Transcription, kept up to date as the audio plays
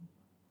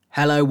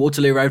Hello,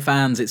 Waterloo Road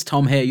fans. It's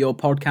Tom here, your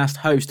podcast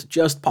host,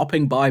 just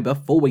popping by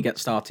before we get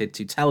started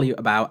to tell you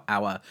about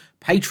our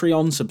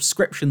Patreon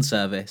subscription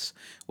service,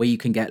 where you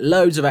can get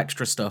loads of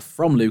extra stuff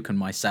from Luke and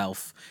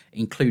myself,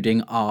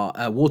 including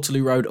our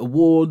Waterloo Road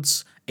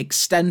Awards,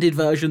 extended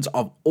versions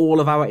of all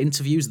of our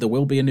interviews. There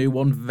will be a new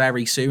one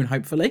very soon,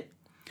 hopefully.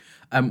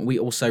 We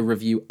also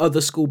review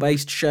other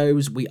school-based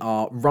shows. We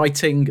are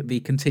writing the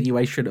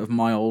continuation of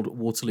my old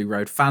Waterloo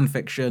Road fan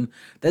fiction.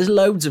 There's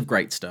loads of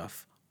great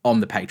stuff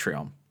on the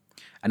Patreon.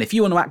 And if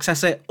you want to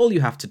access it, all you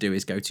have to do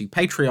is go to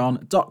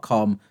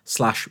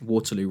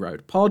patreon.com/Waterloo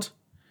Road Pod.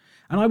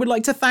 And I would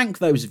like to thank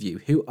those of you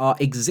who are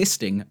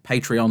existing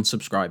Patreon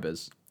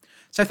subscribers.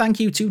 So thank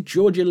you to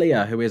Georgia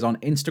Leah, who is on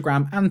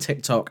Instagram and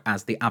TikTok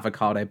as the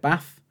Avocado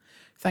Bath.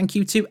 Thank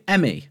you to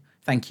Emmy.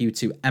 Thank you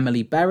to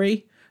Emily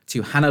Berry.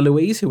 To Hannah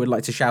Louise, who would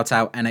like to shout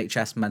out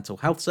NHS Mental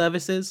Health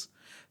Services.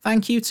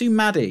 Thank you to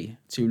Maddie.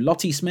 To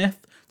Lottie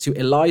Smith. To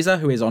Eliza,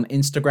 who is on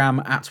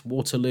Instagram at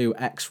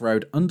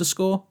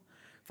WaterlooXRoad_.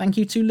 Thank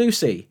you to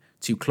Lucy,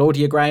 to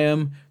Claudia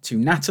Graham, to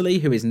Natalie,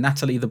 who is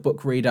Natalie the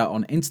Book Reader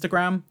on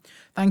Instagram.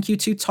 Thank you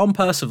to Tom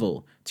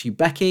Percival, to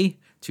Becky,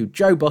 to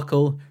Joe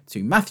Buckle,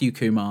 to Matthew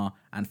Kumar,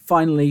 and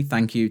finally,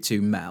 thank you to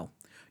Mel.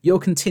 Your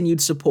continued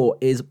support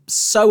is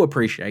so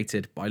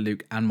appreciated by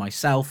Luke and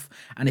myself,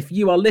 and if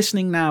you are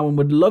listening now and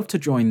would love to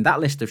join that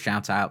list of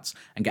shout-outs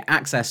and get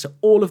access to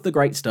all of the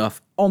great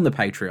stuff on the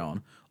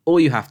Patreon, all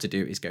you have to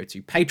do is go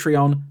to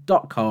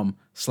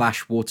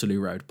patreon.com/Waterloo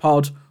Road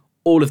Pod.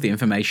 All of the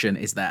information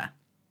is there.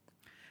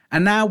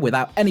 And now,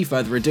 without any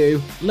further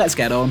ado, let's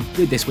get on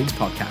with this week's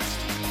podcast.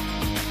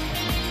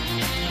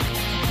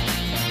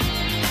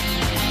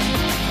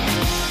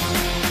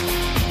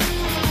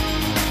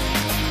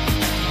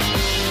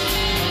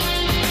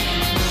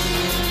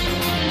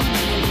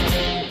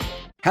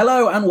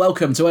 Hello and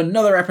welcome to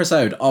another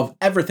episode of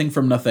Everything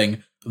from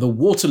Nothing, the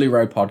Waterloo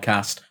Road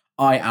podcast.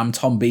 I am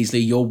Tom Beasley,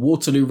 your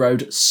Waterloo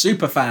Road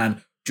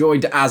superfan,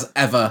 joined as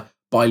ever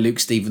by Luke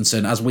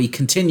Stevenson as we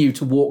continue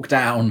to walk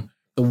down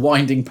the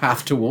winding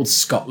path towards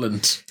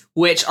Scotland.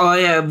 Which I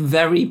am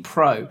very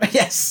pro.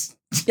 Yes.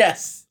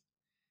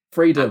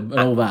 Freedom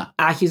and all that.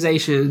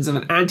 Accusations of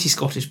an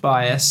anti-Scottish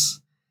bias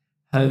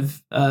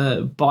have,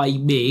 by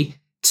me,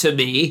 to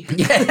me,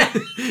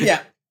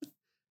 Yeah.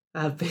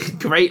 have been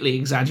greatly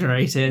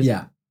exaggerated.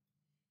 Yeah.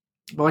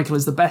 Michael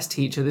is the best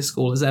teacher this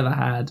school has ever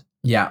had.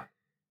 Yeah.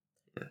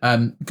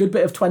 Good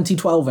bit of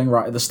 2012ing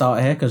right at the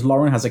start here, because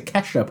Lauren has a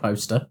Kesha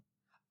poster.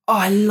 Oh,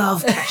 I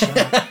love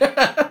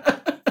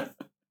Kesha.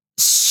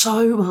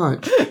 So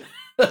much.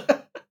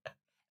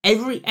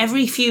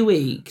 Every few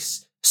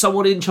weeks,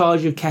 someone in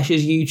charge of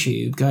Kesha's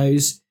YouTube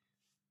goes,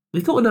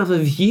 "We've got another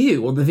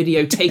view on the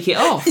video, take it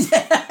off." Who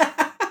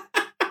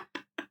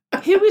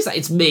is that?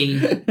 It's me.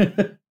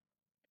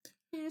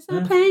 There's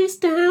a place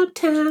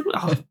downtown.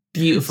 Oh,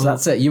 beautiful. So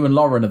that's it. You and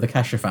Lauren are the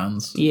Kesha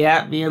fans.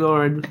 Yeah, me and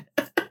Lauren.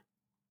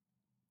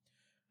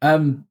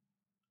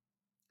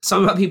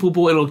 Some of that people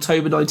bought in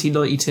October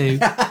 1992.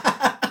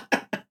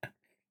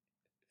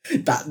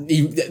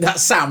 That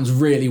sounds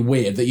really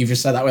weird that you've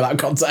just said that without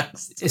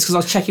context. It's because I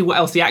was checking what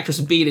else the actress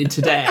had been in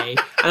today,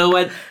 and I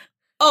went,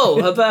 "Oh,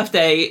 her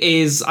birthday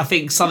is, I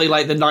think, something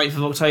like the 9th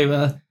of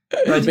October."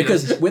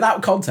 Because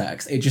without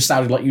context, it just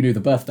sounded like you knew the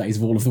birthdays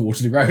of all of the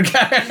Waterloo Road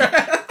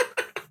characters.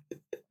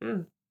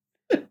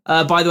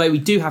 By the way, we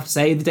do have to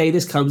say, the day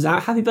this comes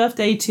out, happy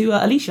birthday to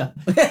Alicia.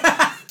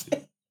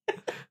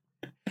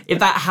 If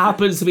that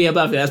happens to be her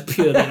birthday, that's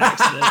purely an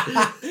accident.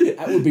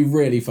 That would be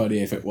really funny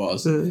if it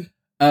was.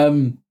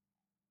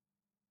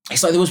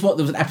 It's like there was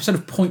an episode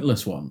of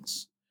Pointless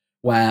once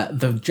where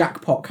the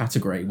jackpot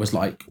category was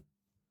like,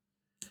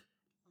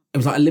 it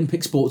was like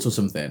Olympic sports or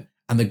something,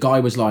 and the guy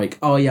was like,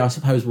 "Oh yeah, I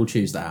suppose we'll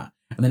choose that,"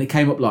 and then it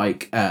came up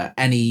like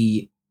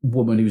any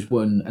woman who's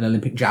won an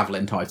Olympic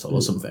javelin title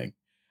or something,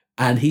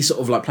 and he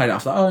sort of like played it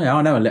off like, "Oh yeah,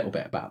 I know a little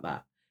bit about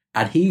that."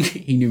 And he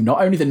knew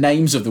not only the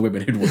names of the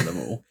women who'd won them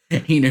all,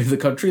 he knew the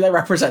country they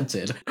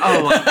represented.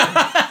 Oh my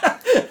God.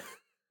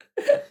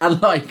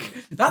 And like,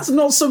 that's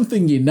not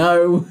something you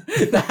know.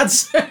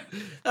 That's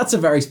a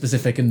very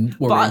specific and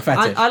worrying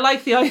fetish. I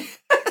like the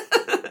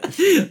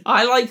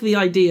I like the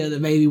idea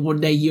that maybe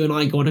one day you and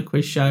I go on a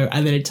quiz show,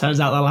 and then it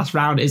turns out the last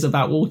round is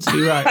about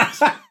Waterloo Road.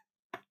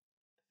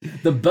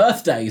 The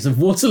birthdays of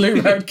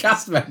Waterloo Road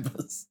cast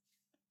members.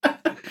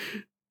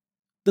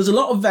 There's a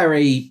lot of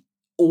very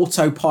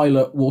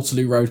autopilot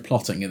Waterloo Road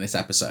plotting in this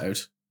episode.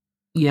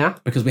 Yeah.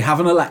 Because we have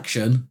an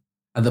election,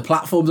 and the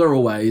platforms are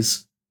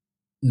always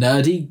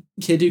nerdy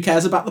kid who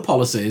cares about the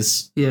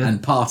policies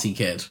and party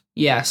kid.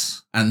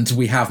 Yes. And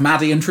we have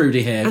Maddie and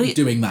Trudy here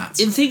doing that.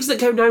 In Things That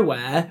Go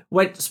Nowhere,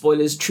 when,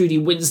 spoilers, Trudy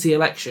wins the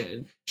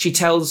election, she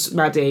tells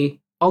Maddie,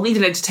 "I'll need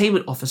an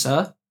entertainment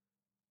officer."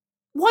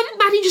 Why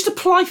didn't Maddie just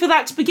apply for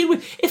that to begin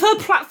with? If her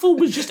platform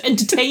was just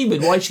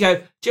entertainment, why'd she go,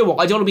 "Do you know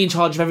what, I don't want to be in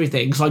charge of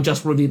everything because I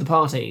just want to do the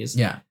parties"?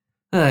 Yeah.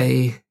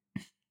 Hey.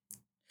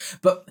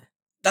 But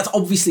that's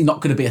obviously not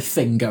going to be a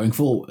thing going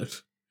forward.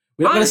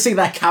 We're not going to see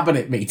their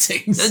cabinet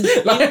meetings.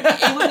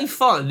 It would be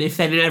fun if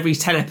then in every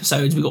 10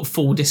 episodes we got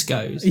 4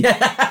 discos.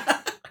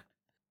 Yeah.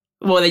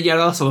 Well, then yeah,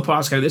 last on the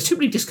podcast go, there's too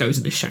many discos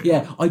in this show.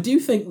 Yeah, I do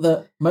think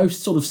that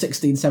most sort of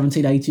 16,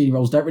 17,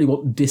 18-year-olds don't really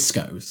want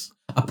discos.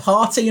 A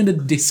party and a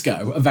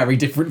disco are very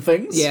different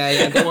things.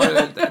 Yeah,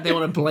 they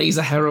want to blaze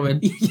a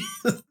heroin.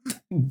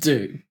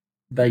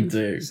 They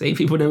do. See,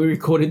 people know we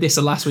recorded this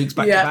on last week's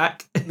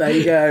back-to-back. There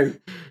you go.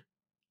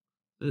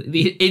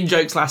 The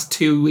in-jokes last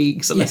 2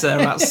 weeks, unless they're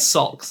about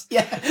socks.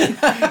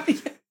 Yeah.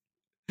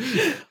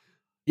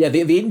 Yeah,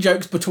 the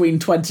in-jokes between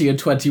 20 and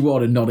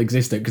 21 are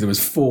non-existent because it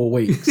was 4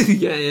 weeks.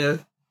 Yeah.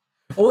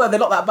 Although they're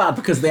not that bad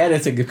because the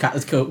editing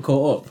has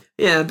caught up.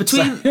 Yeah,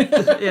 between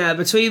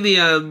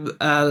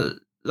the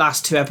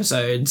last 2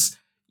 episodes,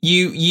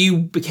 you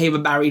became a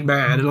married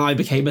man and I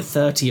became a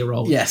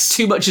 30-year-old. Yes.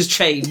 Too much has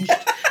changed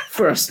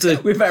for us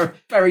to... We're very,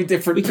 very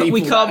different people.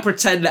 We can't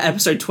pretend that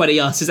episode 20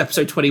 us is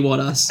episode 21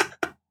 us.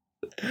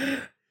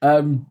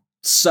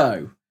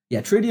 So,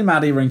 yeah, Trudy and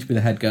Maddie are going to be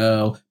the head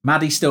girl.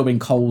 Maddie's still being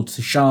cold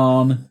to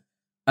Sian.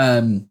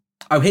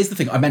 Here's the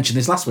thing. I mentioned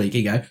this last week.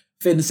 Here you go.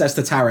 Finn says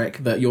to Tarek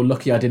that you're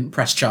lucky I didn't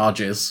press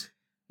charges.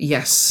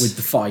 Yes. With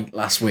the fight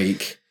last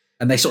week.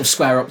 And they sort of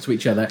square up to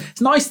each other.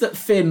 It's nice that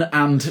Finn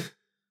and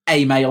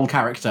a male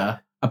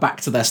character are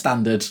back to their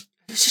standard.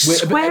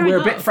 We're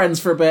a bit friends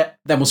for a bit,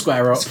 then we'll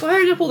square up.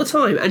 Squaring up all the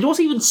time. And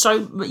what's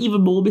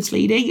even more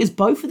misleading is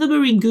both of them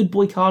are in Good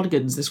Boy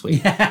cardigans this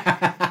week.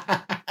 Yeah.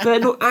 They're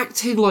not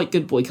acting like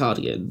Good Boy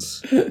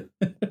cardigans.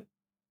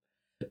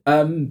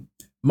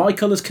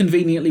 Michael has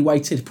conveniently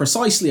waited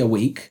precisely a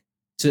week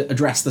to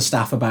address the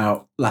staff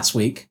about last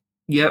week.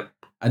 Yep.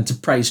 And to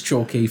praise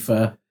Chalky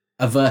for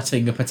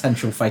averting a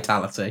potential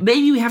fatality.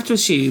 Maybe we have to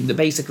assume that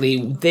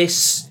basically they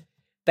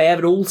have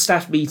an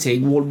all-staff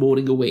meeting one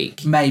morning a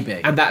week.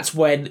 Maybe. And that's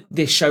when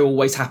this show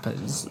always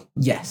happens.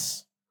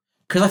 Yes.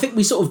 Because I think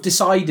we sort of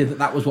decided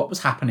that was what was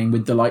happening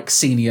with the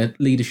senior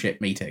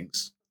leadership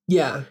meetings.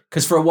 Yeah.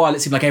 Because for a while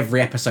it seemed like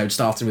every episode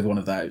started with one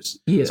of those.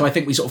 Yeah. So I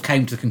think we sort of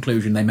came to the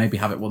conclusion they maybe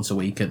have it once a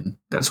week, and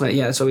that's where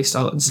we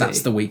start and see.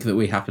 That's the week that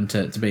we happen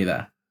to be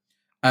there.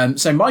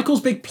 So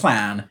Michael's big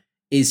plan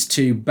is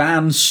to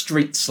ban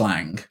street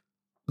slang.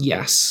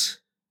 Yes.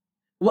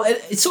 Well,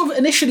 it sort of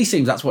initially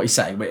seems that's what he's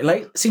saying, but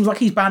it seems like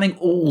he's banning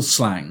all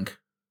slang.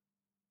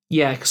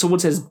 Yeah, because someone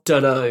says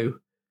dunno,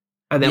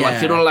 and they're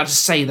like, you're not allowed to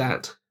say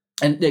that.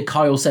 And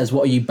Kyle says,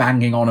 what are you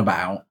banging on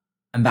about?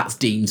 And that's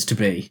deemed to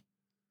be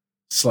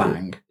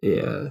slang.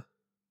 Yeah.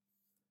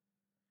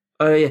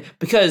 Oh, yeah.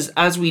 Because,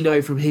 as we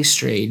know from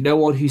history, no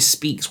one who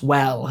speaks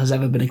well has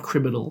ever been a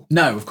criminal.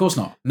 No, of course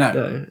not.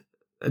 No.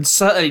 And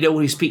certainly no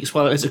one who speaks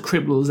well as a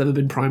criminal has ever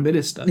been Prime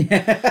Minister.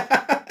 Yeah.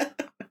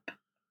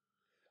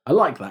 I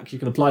like that, because you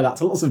can apply that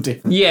to lots of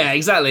different... Yeah,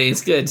 exactly.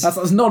 It's good.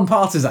 That's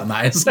non-partisan,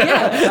 that is.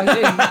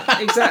 Yeah,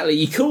 exactly.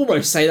 You could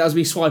almost say that was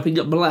me swiping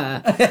up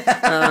Blair.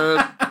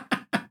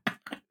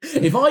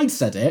 If I'd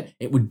said it,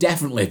 it would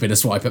definitely have been a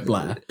swipe at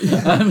Blair.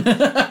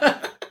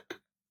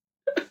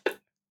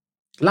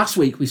 Last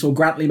week, we saw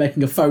Grantley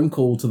making a phone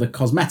call to the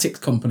cosmetics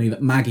company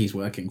that Maggie's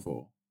working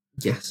for.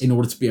 Yes. In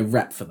order to be a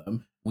rep for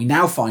them. We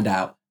now find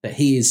out that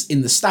he is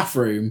in the staff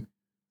room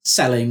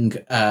selling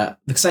the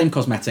same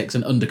cosmetics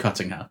and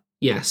undercutting her.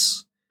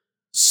 Yes.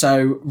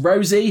 So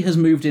Rosie has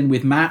moved in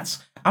with Matt.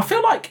 I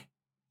feel like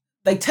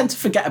they tend to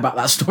forget about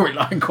that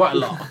storyline quite a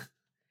lot.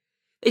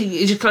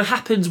 It just kind of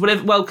happens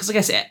whenever... Well, because I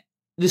guess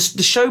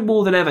the show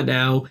more than ever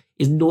now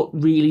is not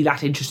really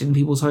that interested in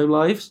people's home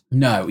lives.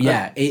 No,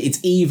 yeah. It's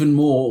even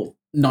more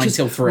 9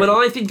 till 3. When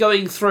I've been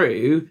going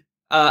through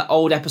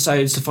old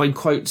episodes to find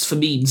quotes for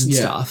memes and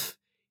stuff,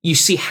 you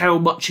see how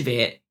much of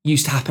it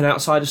used to happen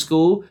outside of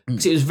school.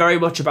 Because it was very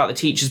much about the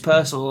teachers'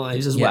 personal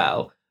lives as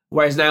well.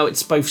 Whereas now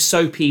it's both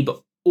soapy,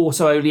 but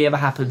also only ever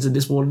happens in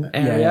this one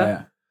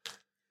area.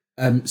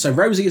 Yeah. So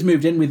Rosie has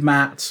moved in with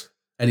Matt,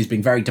 and he's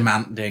been very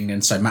demanding,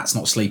 and so Matt's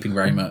not sleeping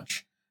very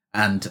much.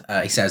 And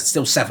he says,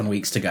 still 7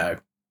 weeks to go.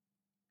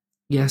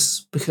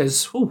 Yes,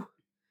 because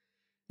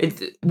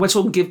when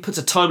someone puts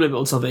a time limit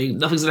on something,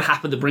 nothing's going to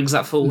happen that brings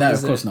that forward. No,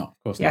 of course not.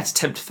 He had to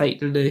tempt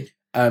fate, didn't he?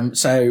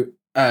 So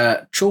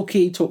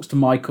Chalky talks to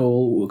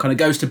Michael, kind of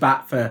goes to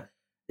bat for...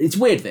 It's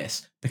weird,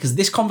 this, because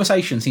this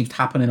conversation seems to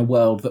happen in a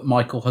world that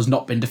Michael has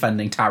not been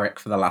defending Tarek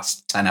for the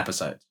last 10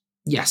 episodes.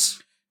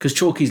 Yes. Because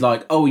Chalky's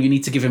like, oh, you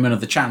need to give him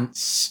another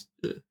chance.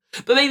 But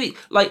maybe,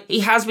 he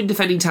has been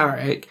defending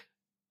Tarek,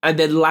 and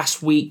then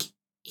last week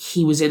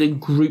he was in a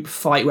group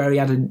fight where he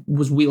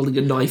was wielding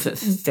a knife at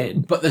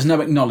Finn. But there's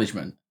no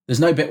acknowledgement. There's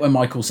no bit where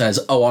Michael says,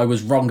 oh, I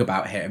was wrong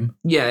about him.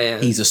 Yeah.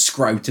 He's a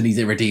scrote and he's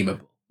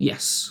irredeemable.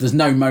 Yes. There's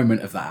no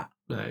moment of that.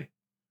 No.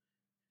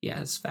 Yeah,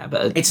 that's fair.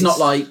 But it's not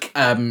like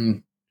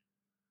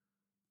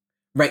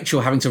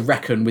Rachel having to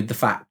reckon with the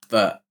fact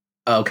that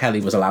Earl Kelly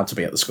was allowed to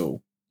be at the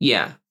school.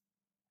 Yeah.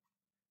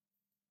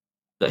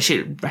 But she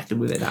didn't reckon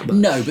with it that much.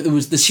 No, but there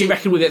was she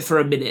reckoned with it for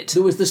a minute.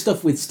 There was the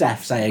stuff with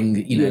Steph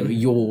saying,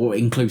 your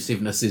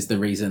inclusiveness is the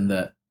reason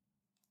that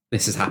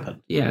this has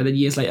happened. Yeah, and then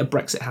years later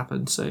Brexit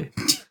happened, so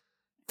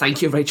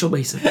thank you, Rachel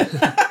Mason.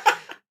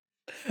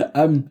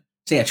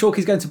 So yeah,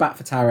 Chalky's going to bat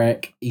for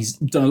Tarek. He's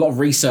done a lot of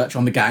research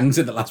on the gangs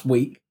in the last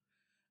week.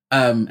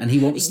 And he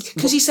wants...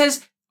 Because he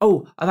says,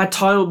 I've had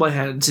time on my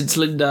hands since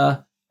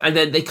Linda And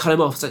then they cut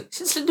him off. It's like,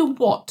 since Linda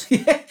what?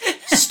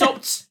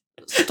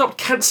 Stopped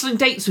cancelling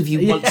dates with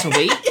you once a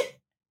week?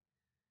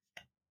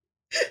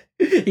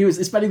 He was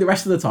spending the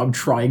rest of the time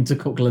trying to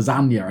cook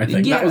lasagna, I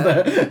think. Yeah.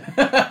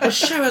 That was The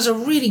show has a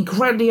really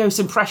grandiose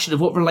impression of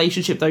what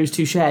relationship those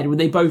two shared when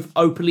they both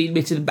openly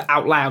admitted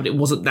out loud it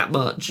wasn't that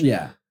much.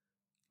 Yeah.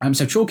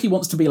 So Chalky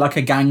wants to be like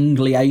a gang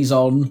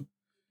liaison.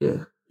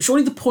 Yeah.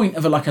 Surely the point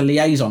of a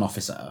liaison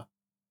officer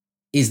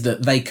is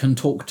that they can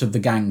talk to the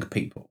gang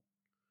people.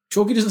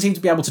 Chalky doesn't seem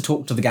to be able to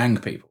talk to the gang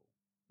people.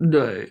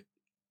 No.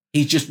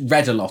 He's just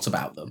read a lot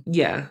about them.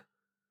 Yeah.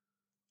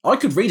 I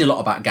could read a lot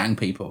about gang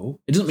people.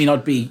 It doesn't mean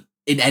I'd be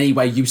in any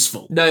way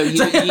useful. No, you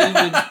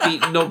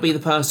would not be the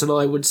person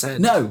I would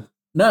send. No,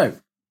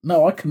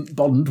 I couldn't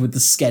bond with the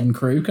Sken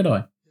crew, could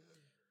I?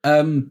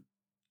 And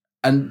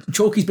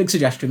Chalky's big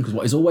suggestion, because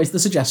what is always the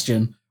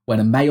suggestion when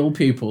a male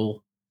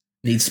pupil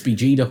needs to be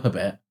G'd up a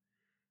bit,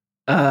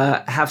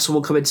 have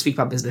someone come in to speak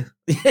about business.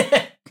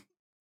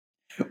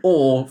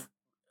 or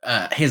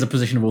here's a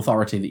position of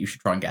authority that you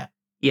should try and get.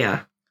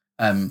 Yeah.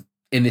 In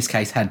this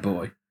case, head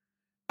boy.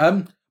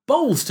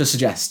 Bold to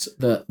suggest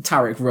that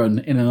Tarek run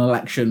in an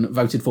election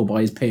voted for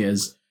by his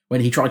peers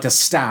when he tried to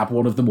stab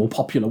one of the more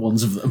popular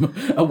ones of them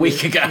a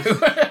week ago.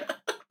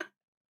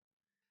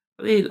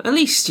 I mean, at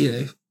least,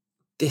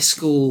 this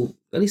school,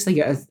 at least they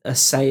get a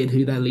say in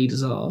who their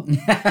leaders are.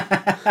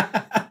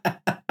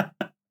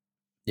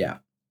 Yeah.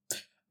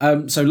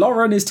 So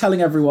Lauren is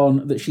telling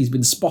everyone that she's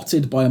been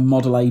spotted by a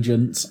model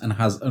agent and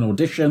has an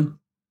audition,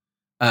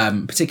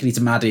 particularly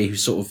to Maddie,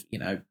 who's sort of,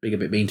 being a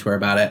bit mean to her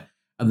about it.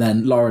 And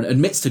then Lauren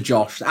admits to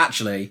Josh that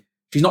actually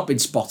she's not been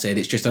spotted.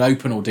 It's just an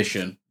open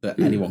audition that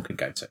anyone could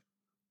go to.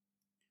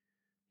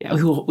 Yeah,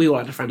 we all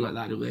had a friend like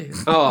that, didn't we?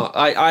 Oh,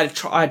 I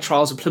had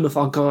trials at Plymouth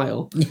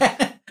Argyle.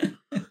 Yeah.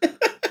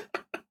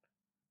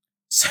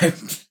 So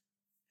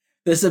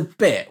there's a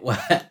bit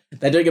where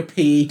they're doing a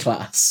PE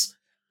class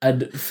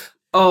and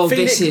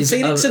Phoenix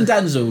and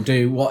Denzel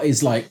do what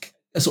is like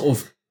a sort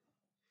of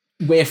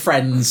we're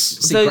friends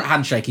secret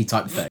handshakey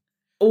type thing.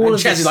 And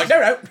Chez is like,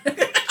 no.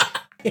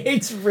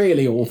 It's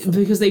really awful.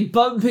 Because they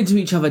bump into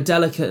each other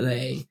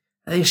delicately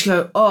and they just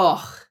go,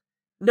 oh,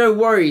 no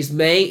worries,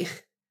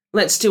 mate.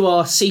 Let's do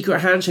our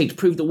secret handshake to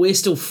prove that we're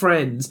still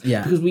friends.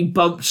 Yeah. Because we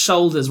bumped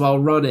shoulders while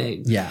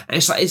running. Yeah. And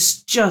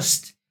it's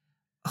just...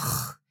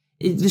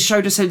 the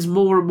show descends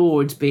more and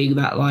more into being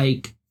that,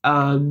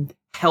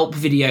 help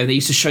video they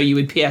used to show you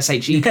in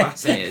PSHE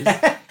classes.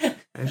 And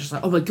it's just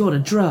like, oh my God, a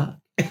drug.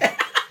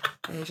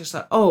 And it's just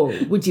like, oh,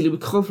 we're dealing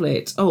with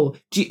conflict. Oh,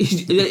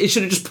 it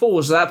should have just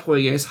paused at that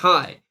point. He goes,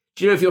 hi,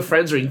 do you know if your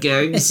friends are in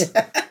gangs?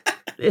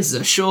 This is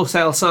a sure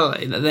tell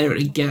sign that they're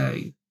in a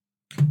gang.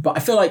 But I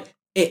feel like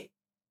it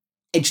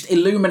just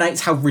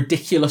illuminates how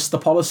ridiculous the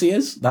policy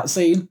is, that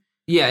scene.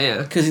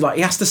 Yeah. Because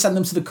he has to send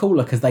them to the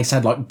cooler because they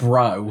said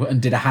bro and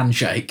did a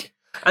handshake.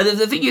 And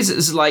the thing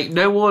is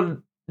no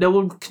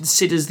one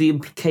considers the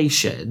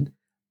implication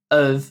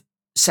of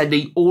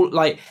sending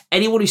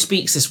anyone who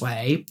speaks this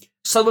way.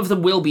 Some of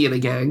them will be in a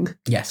gang.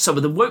 Yes. Some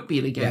of them won't be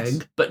in a gang, yes.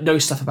 But know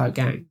stuff about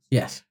gangs.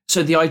 Yes.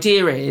 So the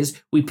idea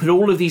is we put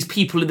all of these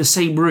people in the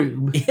same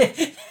room.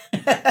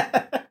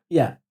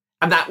 Yeah.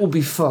 And that will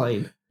be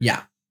fine.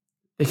 Yeah.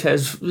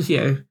 Because,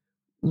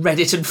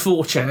 Reddit and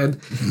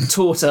 4chan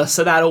taught us,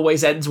 so that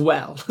always ends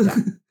well. Yeah.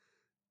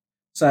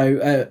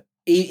 So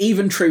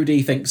even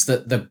Trudy thinks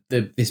that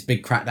this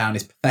big crackdown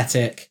is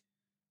pathetic.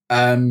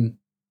 And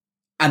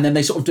then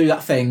they sort of do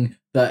that thing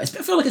that I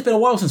feel like it's been a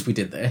while since we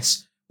did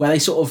this, where they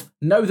sort of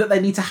know that they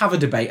need to have a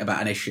debate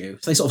about an issue.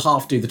 So they sort of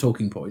half do the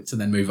talking points and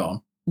then move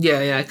on.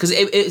 Yeah, because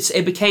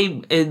it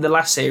became, in the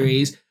last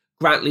series,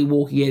 Grantley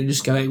walking in and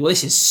just going, well,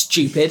 this is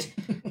stupid.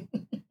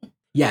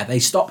 Yeah, they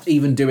stopped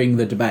even doing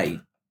the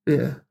debate.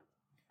 Yeah.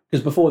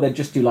 Because before they'd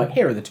just do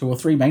here are the 2 or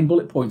 3 main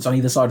bullet points on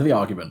either side of the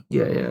argument.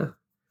 Yeah.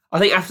 I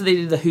think after they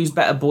did the Who's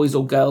Better, Boys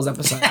or Girls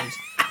episode,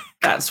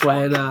 that's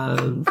when...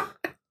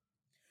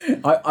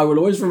 I will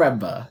always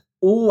remember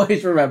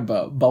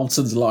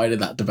Bolton's line in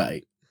that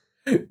debate,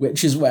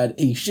 which is when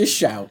he just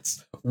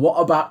shouts, what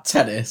about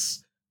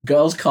tennis?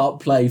 Girls can't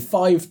play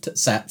 5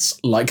 sets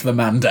like the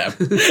Mandem.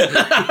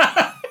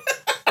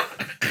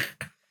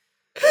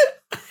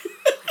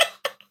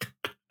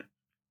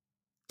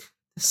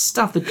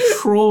 Stuff, the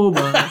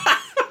trauma.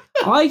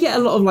 I get a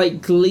lot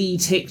of Glee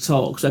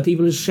TikToks where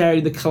people are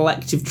sharing the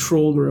collective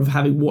trauma of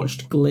having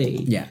watched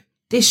Glee. Yeah.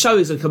 This show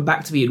is going to come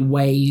back to me in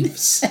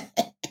waves.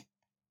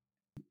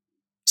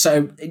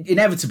 So,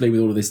 inevitably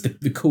with all of this,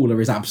 the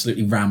cooler is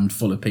absolutely rammed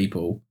full of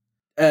people.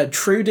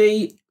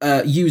 Trudy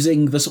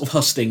using the sort of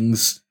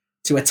hustings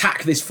to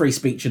attack this free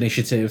speech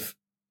initiative.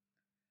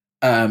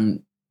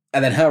 And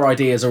then her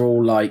ideas are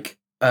all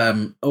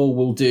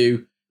we'll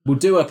do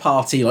a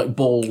party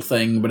ball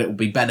thing, but it will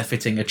be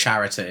benefiting a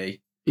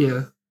charity.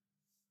 Yeah.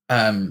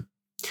 The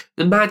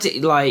Maddie,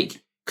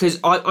 because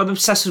I'm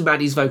obsessed with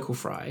Maddie's vocal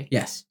fry.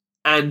 Yes.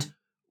 And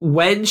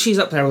when she's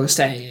up there on the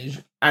stage,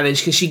 and then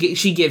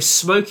she gives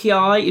smoky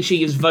eye, and she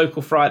gives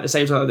vocal fry at the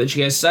same time, and then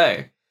she goes,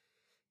 so,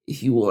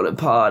 if you want a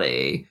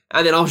party.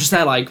 And then I was just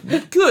there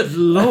good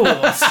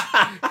Lord.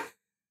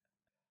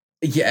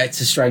 Yeah, it's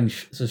a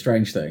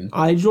strange thing.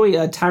 I enjoy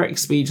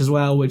Tarek's speech as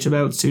well, which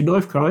amounts to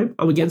knife crime.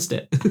 I'm against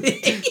it.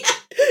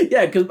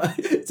 Yeah, because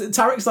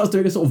Tarek starts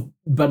doing a sort of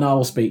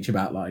banal speech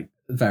about like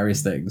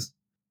various things.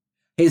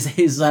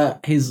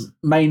 His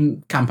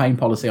main campaign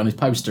policy on his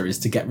poster is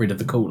to get rid of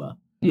the cooler.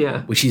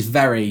 Yeah. Which is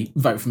very,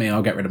 vote for me and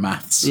I'll get rid of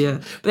maths. Yeah.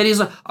 But then he's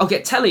like, I'll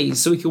get tellies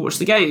so we can watch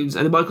the games.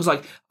 And then Michael's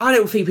like, I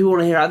don't think people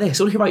want to hear about this.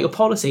 I want to hear about your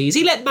policies.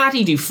 He let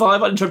Maddie do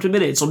 5 uninterrupted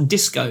minutes on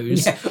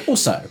discos. Yeah.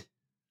 Also,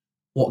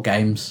 what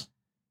games?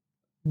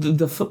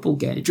 The football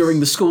games. During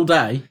the school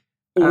day,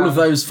 all of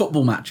those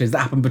football matches that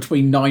happen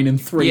between 9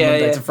 and 3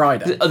 Monday to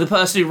Friday. The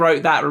person who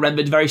wrote that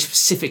remembered very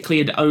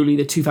specifically and only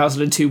the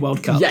 2002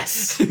 World Cup.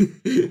 Yes.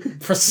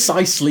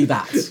 Precisely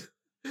that.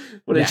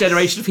 When a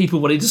generation of people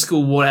went into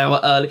school 1 hour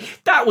early.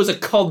 That was a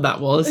con,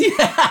 that was.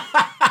 Yeah.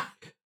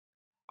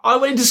 I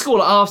went into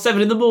school at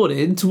 7:30 in the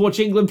morning to watch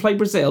England play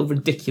Brazil.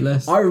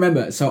 Ridiculous. I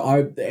remember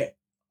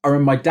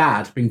my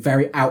dad being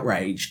very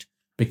outraged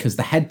because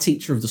the head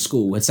teacher of the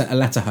school had sent a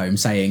letter home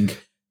saying,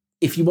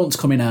 if you want to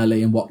come in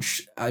early and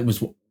watch, it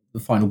was the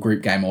final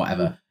group game or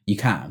whatever, you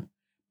can.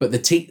 But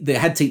the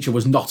head teacher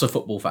was not a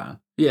football fan.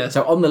 Yeah.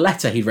 So on the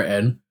letter he'd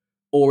written,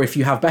 or if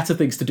you have better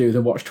things to do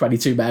than watch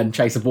 22 men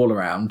chase a ball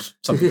around,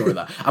 something or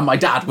other. And my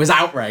dad was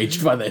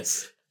outraged by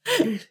this.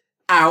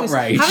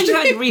 Outraged. Having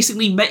had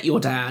recently met your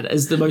dad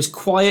as the most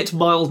quiet,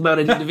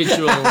 mild-mannered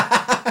individual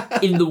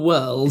in the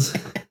world.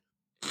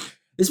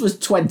 This was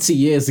 20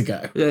 years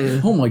ago.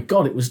 Yeah. Oh my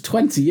God, it was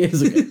 20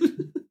 years ago.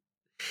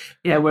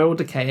 Yeah, we're all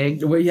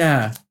decaying. Well,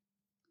 yeah.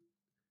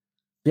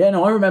 Yeah,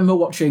 no, I remember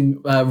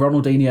watching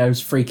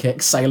Ronaldinho's free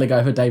kick sailing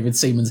over David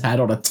Seaman's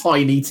head on a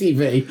tiny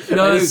TV in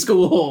a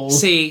school hall.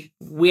 See,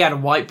 we had a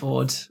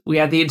whiteboard. We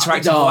had the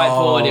interactive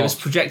whiteboard. It was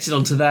projected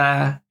onto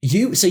there.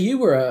 So you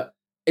were a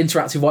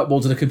interactive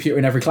whiteboard and a computer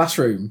in every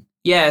classroom?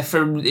 Yeah,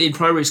 in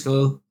primary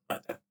school.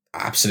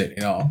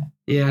 Absolutely not.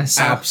 Yeah,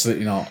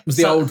 absolutely not. It was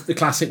the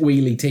classic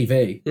wheelie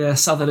TV. Yeah,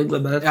 Southern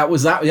England, man. That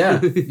was that. Yeah,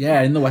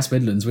 yeah. In the West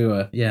Midlands, we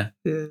were. Yeah.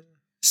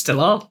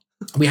 Still are.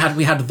 We had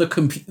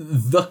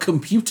the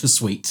computer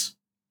suite.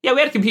 Yeah,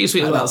 we had a computer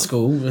suite at that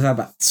school. We had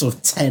about sort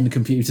of 10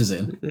 computers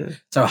in. Yeah.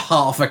 So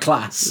half a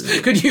class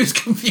could use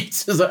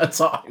computers at a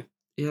time.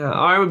 Yeah,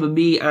 I remember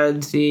me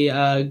and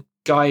the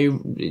guy,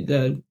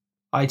 the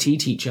IT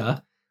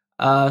teacher,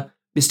 Mr.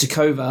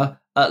 Kova,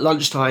 at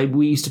lunchtime,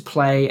 we used to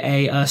play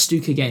a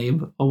snooker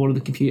game on one of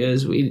the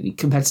computers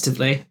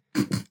competitively.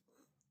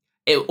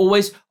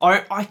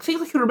 I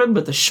think I can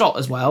remember the shot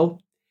as well,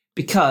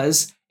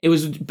 because it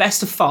was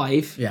best of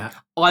 5. Yeah.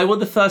 I won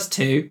the first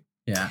 2.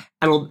 Yeah.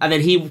 And then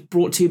he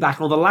brought 2 back.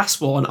 And on the last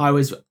one, I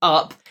was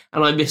up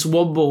and I missed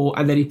 1 ball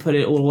and then he put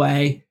it all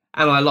away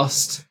and I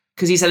lost.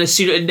 Because he said a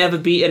student had never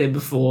beaten him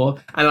before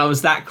and I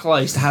was that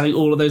close to having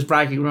all of those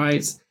bragging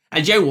rights.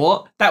 And you know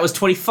what? That was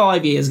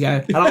 25 years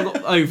ago and I'm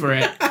not over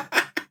it.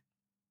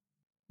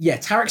 Yeah,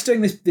 Tarek's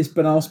doing this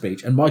banal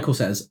speech and Michael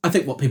says, I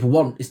think what people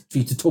want is for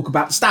you to talk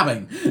about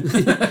stabbing.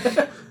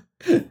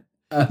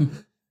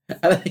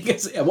 And then he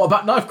goes, what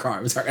about knife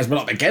crime? Tarek goes, we're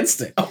not against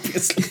it,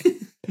 obviously.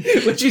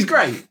 Which is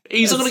great.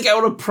 He's not going to get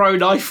on a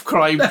pro-knife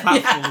crime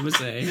platform, is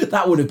he?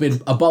 That would have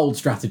been a bold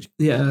strategy.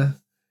 Yeah.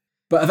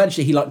 But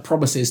eventually he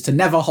promises to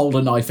never hold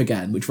a knife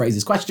again, which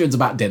raises questions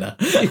about dinner.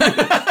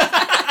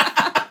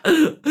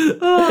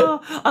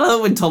 I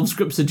love when Tom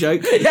scripts a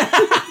joke.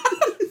 I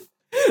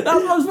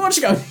was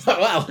watching. I was like,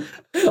 well,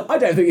 I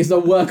don't think it's a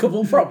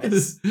workable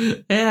promise.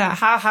 Yeah.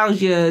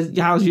 How's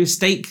your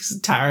steaks,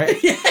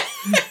 Tarek? Yeah.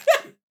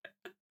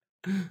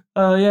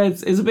 Yeah,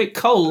 it's a bit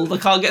cold. I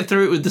can't get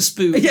through it with the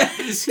spoon.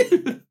 Yes.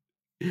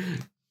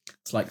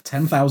 It's like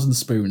 10,000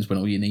 spoons when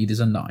all you need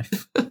is a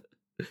knife.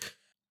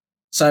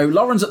 So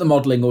Lauren's at the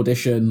modelling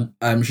audition.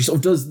 She sort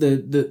of does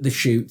the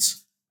shoot,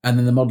 and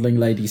then the modelling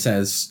lady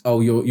says,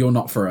 "Oh, you're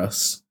not for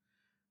us."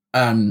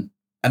 And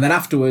then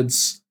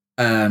afterwards,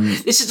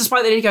 this is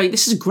despite the lady going,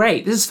 "This is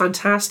great. This is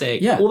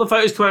fantastic. Yeah, all the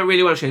photos come out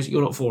really well." She goes,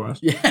 "You're not for us."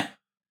 Yeah.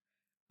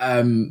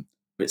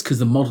 But it's because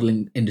the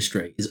modelling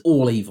industry is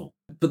all evil.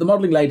 But the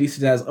modelling lady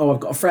says, "Oh, I've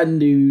got a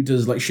friend who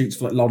does shoots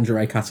for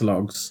lingerie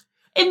catalogues."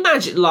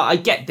 Imagine, I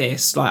get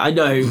this. I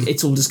know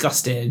it's all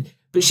disgusting,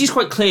 but she's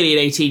quite clearly an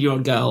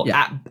 18-year-old girl.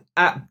 Yeah.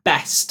 At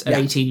best, an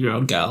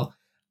 18-year-old girl.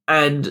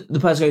 And the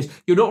person goes,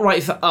 "You're not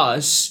right for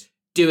us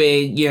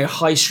doing,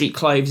 high street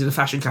clothes in the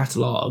fashion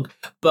catalogue,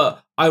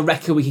 but I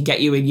reckon we can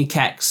get you in your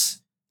kecks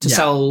to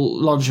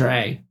sell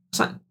lingerie." It's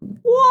like,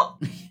 what?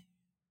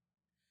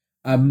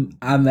 And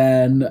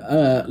then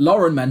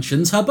Lauren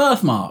mentions her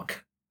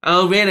birthmark.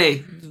 Oh,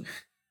 really?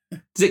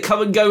 Does it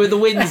come and go with the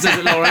winds, does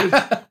it, Lauren?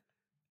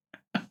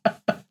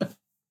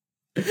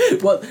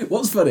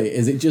 What's funny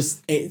is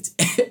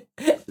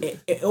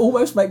it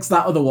almost makes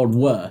that other one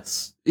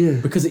worse. Yeah.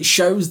 Because it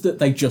shows that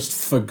they just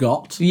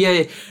forgot.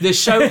 Yeah, they're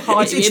so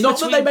high. It's not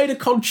that they made a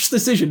conscious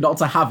decision not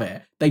to have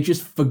it. They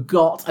just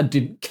forgot and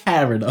didn't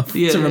care enough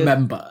to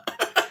remember.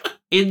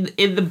 In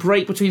the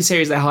break between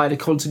series, they hired a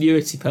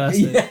continuity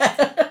person.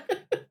 Yeah.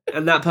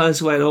 And that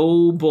person went,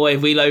 "Oh boy,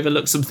 we'll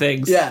overlook some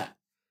things." Yeah.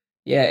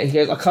 Yeah, he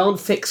goes, "I can't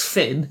fix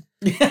Finn."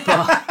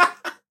 But...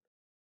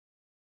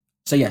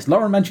 So yes,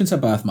 Lauren mentions her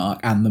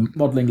birthmark, and the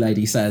modelling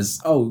lady says,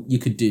 "Oh, you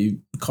could do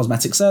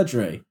cosmetic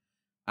surgery,"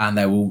 and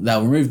they'll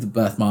remove the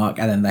birthmark,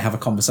 and then they have a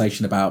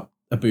conversation about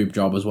a boob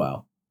job as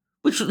well,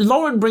 which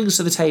Lauren brings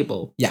to the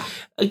table. Yeah,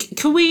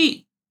 can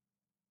we?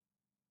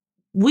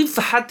 We've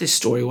had this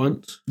story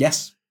once.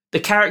 Yes, the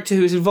character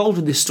who is involved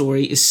in this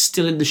story is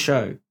still in the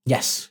show.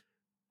 Yes.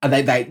 And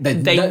they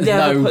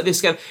never put this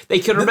together. They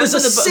can remember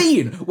there's a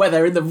scene where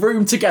they're in the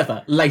room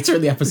together later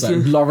in the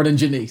episode, Lauren and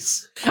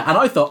Janice. And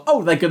I thought,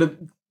 oh, they're going to...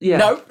 Yeah.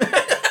 Nope.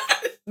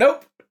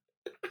 Nope.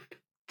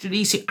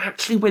 Janice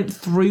actually went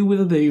through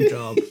with a boob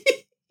job.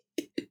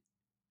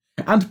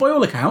 And by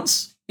all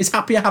accounts, is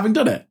happier having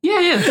done it.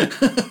 Yeah.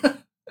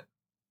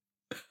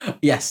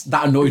 Yes,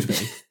 that annoyed me.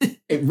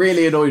 It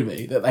really annoyed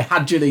me that they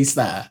had Janice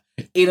there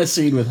in a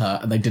scene with her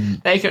and they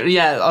didn't. I was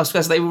supposed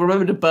to say they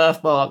remembered a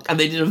birthmark and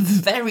they did a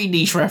very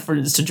niche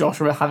reference to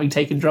Joshua having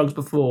taken drugs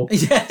before.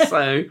 Yeah.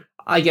 So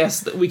I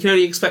guess that we can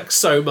only expect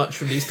so much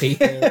from these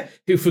people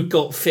who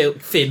forgot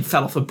Finn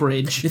fell off a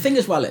bridge. The thing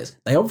as well is,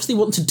 they obviously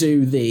want to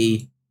do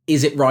the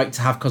is it right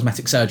to have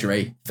cosmetic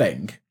surgery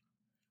thing,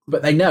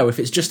 but they know if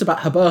it's just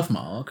about her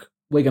birthmark,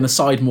 we're going to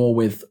side more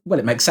with, well,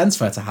 it makes sense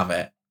for her to have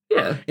it.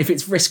 Yeah. If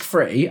it's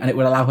risk-free and it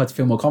will allow her to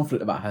feel more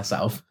confident about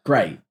herself,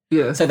 great.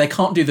 Yeah. So they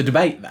can't do the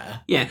debate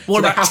there. Yeah. What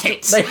about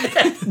tits?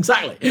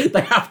 Exactly. They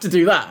have to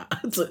do that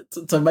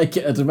to make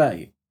it a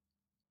debate.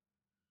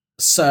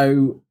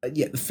 So,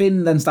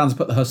 Finn then stands up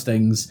at the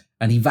hustings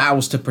and he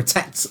vows to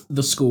protect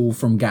the school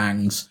from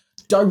gangs,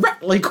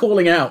 directly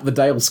calling out the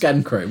Dale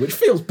Sken crew, which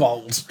feels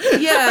bold.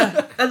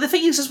 Yeah. And the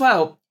thing is as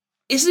well,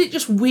 isn't it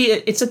just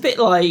weird? It's a bit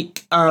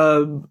like,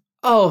 I've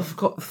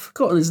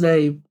forgotten his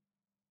name.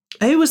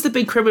 Who was the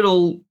big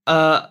criminal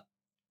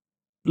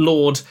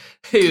lord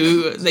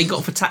who they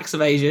got for tax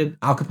evasion?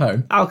 Al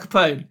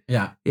Capone.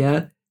 Yeah.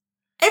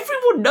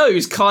 Everyone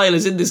knows Kyle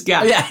is in this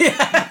gang.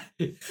 Yeah.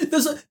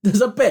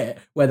 There's a bit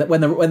where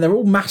when they're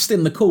all massed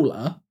in the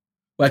cooler,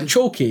 where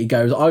Chalky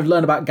goes, "I've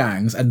learned about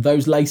gangs, and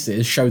those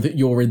laces show that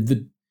you're in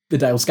the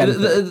Dale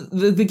Sken."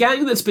 The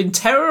gang that's been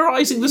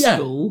terrorising the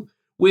school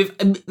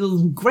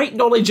with great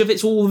knowledge of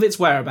all of its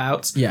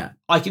whereabouts. Yeah,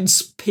 I can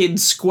pin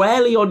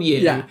squarely on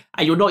you, and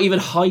you're not even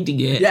hiding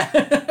it.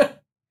 Yeah.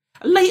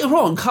 Later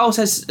on, Carl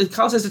says to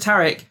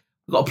Tarek,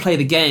 "We've got to play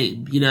the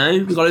game. You know,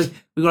 we've got to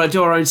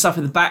do our own stuff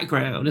in the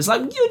background." It's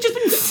like you've just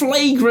been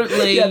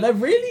flagrantly. Yeah, they're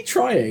really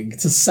trying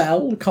to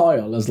sell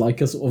Kyle as like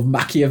a sort of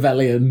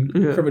Machiavellian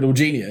criminal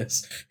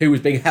genius who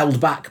was being held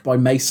back by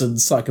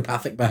Mason's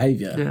psychopathic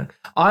behaviour. Yeah,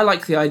 I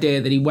like the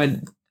idea that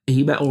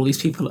he met all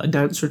these people at a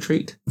dance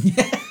retreat.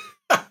 Yeah.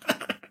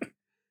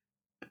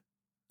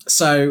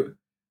 So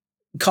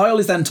Kyle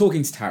is then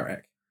talking to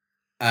Tarek,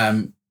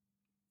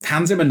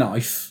 hands him a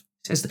knife.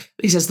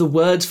 He says the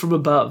words from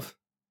above.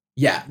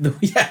 Yeah.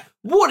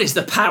 What is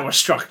the power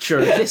structure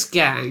of this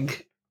gang?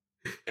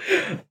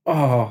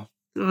 Oh.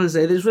 What is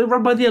it? It's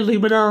run by the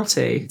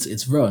Illuminati.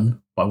 It's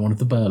run by one of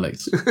the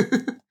Burleys.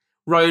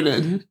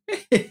 Ronan.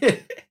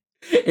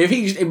 If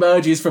he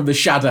emerges from the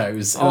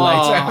shadows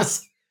later.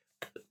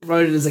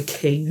 Ronan is a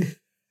king.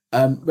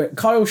 But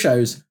Kyle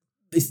shows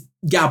this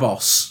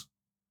Gabos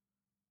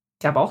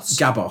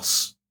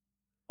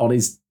on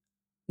his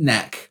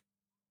neck.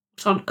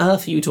 What on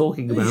earth are you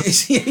talking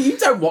about? You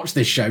don't watch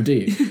this show, do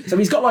you? So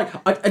he's got like,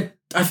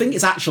 I think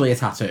it's actually a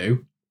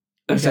tattoo.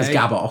 It says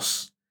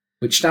Gabos,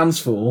 which stands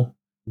for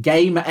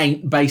Game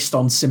Ain't Based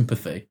on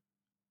Sympathy.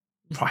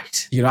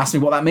 Right. You ask me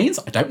what that means?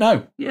 I don't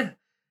know. Yeah.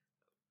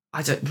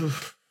 I don't...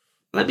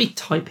 Let me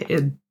type it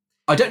in.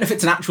 I don't know if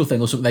it's an actual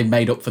thing or something they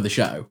made up for the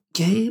show.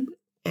 Game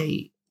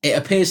 8. It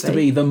appears to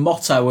be the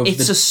motto of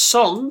It's a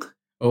song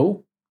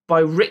by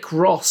Rick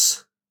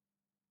Ross.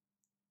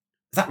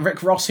 Is that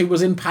Rick Ross who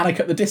was in Panic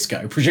at the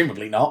Disco?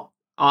 Presumably not.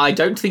 I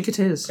don't think it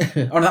is.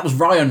 Oh, no, that was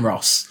Ryan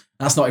Ross.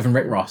 That's not even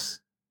Rick Ross.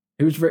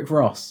 Who's Rick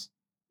Ross?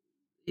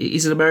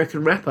 He's an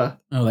American rapper.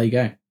 Oh, there you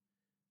go.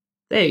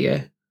 There you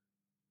go.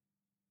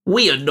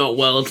 We are not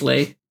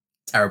worldly.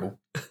 Terrible.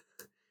 Do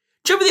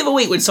you remember the other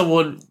week when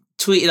someone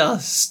tweeted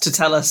us to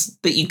tell us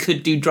that you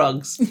could do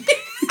drugs?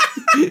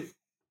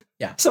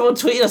 Yeah. Someone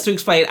tweeted us to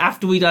explain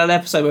after we'd done an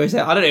episode where we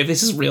said, I don't know if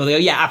this is real. They go,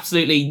 yeah,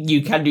 absolutely,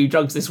 you can do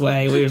drugs this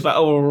way. We was like,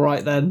 oh, all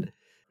right then.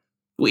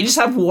 We just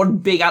have one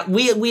big...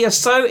 We are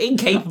so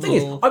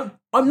incapable.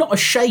 I'm not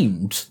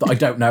ashamed that I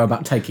don't know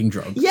about taking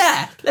drugs.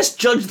 Yeah, let's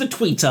judge the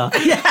tweeter.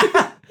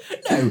 Yeah.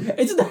 No,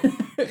 it's not.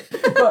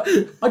 But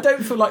I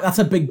don't feel like that's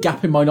a big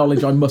gap in my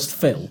knowledge I must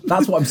fill.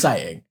 That's what I'm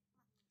saying.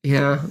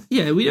 Yeah,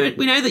 we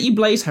know that you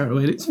blaze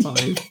heroin. It's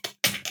fine.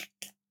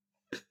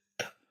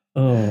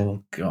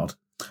 Oh God.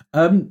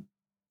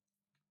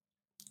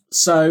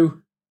 So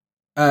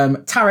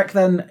Tarek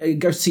then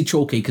goes to see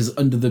Chalky because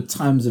under the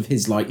times of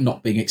his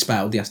not being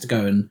expelled, he has to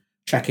go and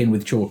check in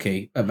with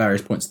Chalky at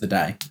various points of the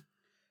day.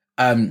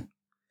 And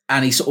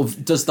he sort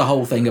of does the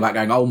whole thing about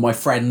going, "Oh, my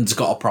friend's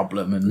got a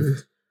problem," and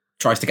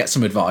tries to get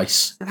some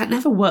advice. That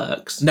never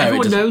works. No,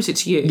 everyone knows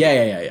it's you.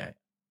 Yeah.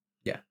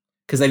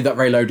 Because they've that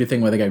very loaded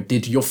thing where they go,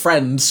 "Did your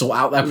friend sort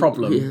out their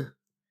problem?" Yeah.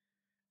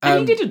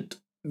 And he didn't.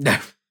 No.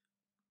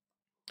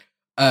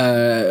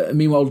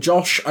 Meanwhile,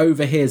 Josh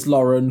overhears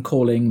Lauren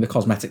calling the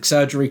cosmetic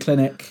surgery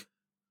clinic.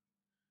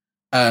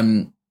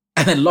 And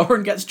then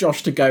Lauren gets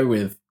Josh to go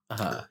with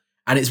her.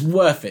 And it's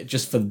worth it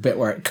just for the bit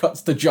where it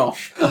cuts to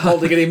Josh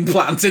holding an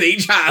implant in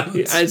each hand.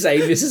 And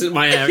saying, this isn't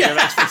my area of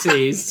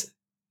expertise.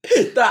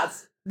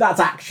 That's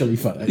actually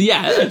funny.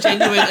 Yeah, a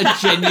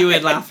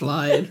genuine laugh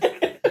line.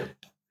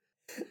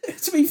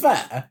 To be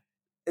fair,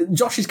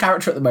 Josh's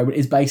character at the moment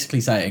is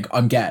basically saying,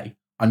 I'm gay,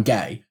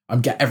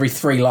 every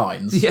 3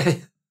 lines. Yeah.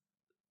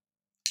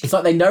 It's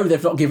like they know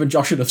they've not given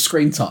Josh enough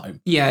screen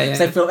time. Yeah.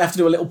 So they feel like they have to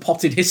do a little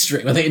potted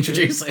history when they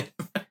introduce him.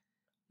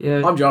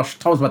 Yeah. I'm Josh,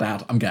 Tom's my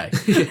dad, I'm gay.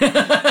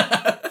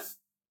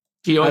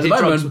 At the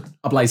moment,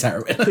 I blaze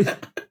heroin.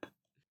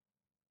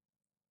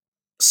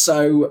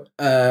 So,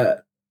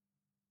 the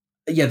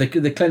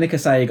clinic are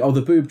saying,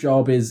 the boob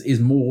job is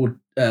more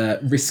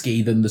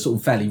risky than the sort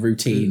of fairly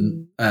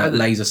routine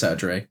laser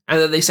surgery.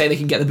 And then they say they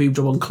can get the boob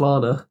job on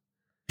Klarna.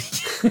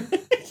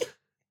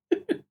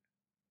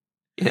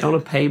 On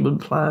a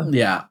payment plan.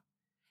 Yeah.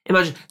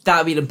 Imagine, that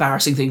would be an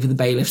embarrassing thing for the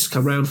bailiffs to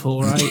come round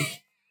for,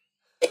 right?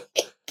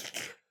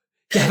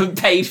 You haven't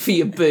paid for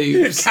your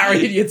boobs.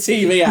 Carrying your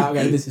TV out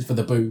going, this is for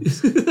the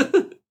boobs.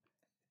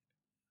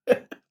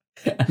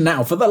 And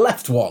now for the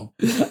left one.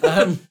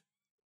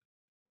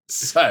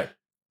 So,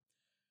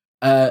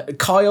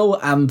 Kyle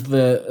and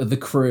the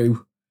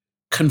crew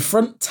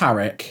confront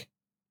Tarek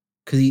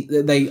because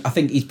I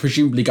think he's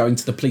presumably going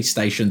to the police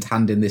station to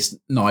hand in this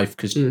knife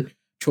because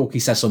Chalky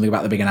says something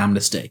about there being an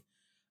amnesty.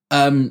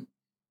 And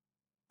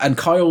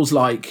Kyle's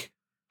like,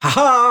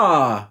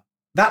 ha-ha!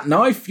 That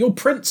knife, your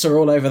prints are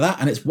all over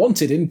that, and it's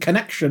wanted in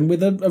connection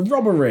with a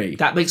robbery.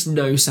 That makes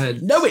no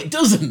sense. No, it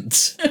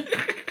doesn't.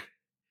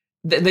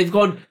 They've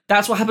gone,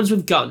 that's what happens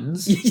with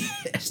guns.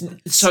 Yes.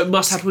 So it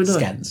must happen with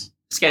knives.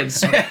 Skens,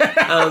 sorry.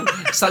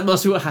 So that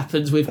must be what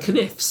happens with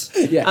kniffs.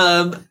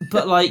 Yeah.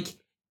 But, like,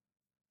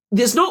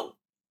 there's not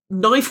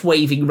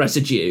knife-waving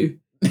residue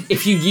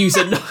if you use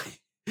a knife.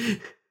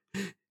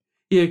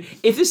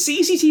 If the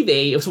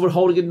CCTV of someone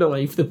holding a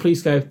knife, the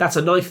police go, that's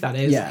a knife, that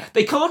is. Yeah.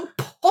 They can't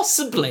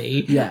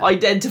possibly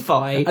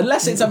identify...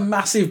 Unless it's a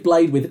massive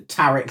blade with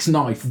Tarek's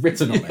knife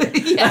written on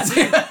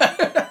it.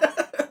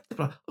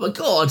 Oh my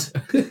God.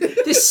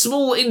 This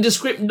small,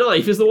 indescript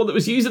knife is the one that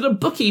was used in a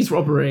bookies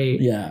robbery.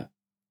 Yeah.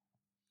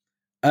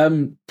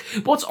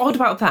 What's odd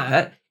about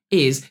that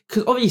is,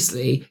 because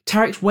obviously,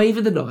 Tarek's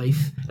waving the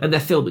knife and they're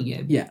filming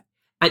him. Yeah.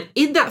 And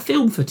in that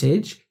film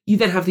footage, you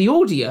then have the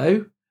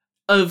audio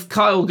of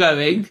Kyle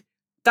going,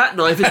 that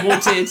knife is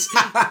wanted.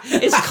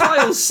 It's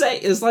Kyle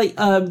saying, it's like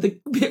the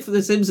bit from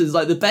The Simpsons,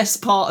 like the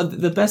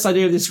best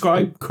idea of this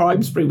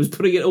crime spree was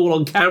putting it all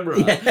on camera.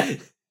 Yeah.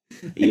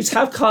 You just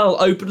have Kyle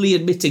openly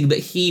admitting that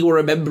he or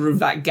a member of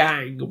that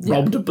gang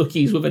robbed a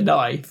bookies with a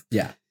knife.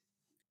 Yeah.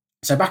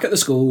 So back at the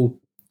school,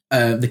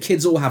 the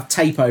kids all have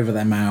tape over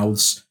their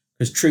mouths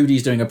because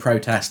Trudy's doing a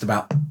protest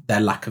about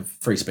their lack of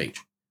free speech.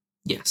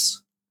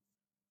 Yes.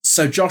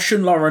 So Josh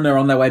and Lauren are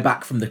on their way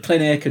back from the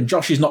clinic, and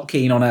Josh is not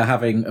keen on her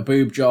having a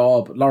boob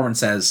job. Lauren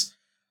says,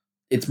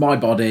 it's my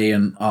body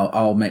and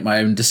I'll make my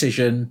own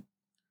decision.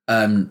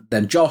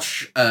 Then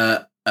Josh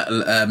lights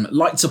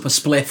up a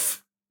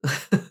spliff.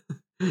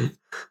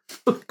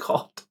 Oh,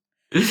 God.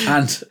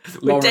 And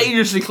we're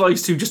dangerously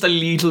close to just a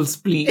little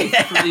spleen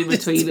in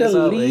between us,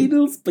 aren't we? A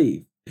little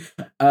spleen.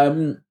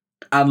 And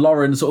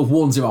Lauren sort of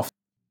warns him off.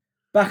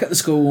 Back at the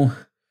school,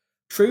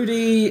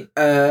 Trudy...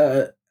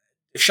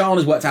 Sean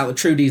has worked out that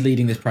Trudy's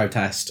leading this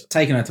protest,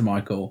 taking her to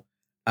Michael,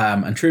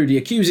 and Trudy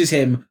accuses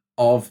him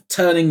of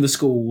turning the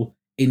school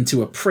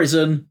into a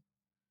prison,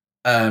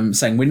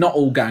 saying we're not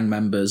all gang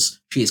members.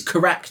 She is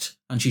correct,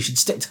 and she should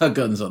stick to her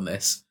guns on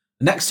this.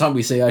 The next time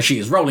we see her, she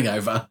is rolling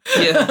over.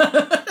 Yeah.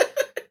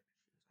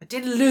 I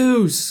didn't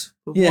lose.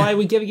 Why are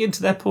we giving in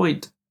to their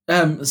point?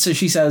 So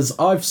she says,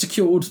 I've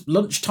secured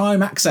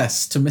lunchtime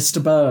access to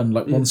Mr. Byrne,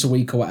 once a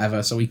week or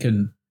whatever, so we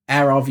can...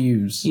 air our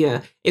views.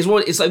 Yeah. It's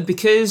like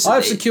because...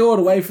 I've secured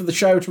a way for the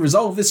show to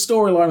resolve this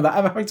storyline without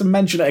ever having to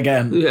mention it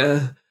again.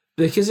 Yeah.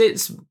 Because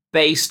it's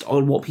based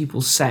on what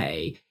people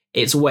say,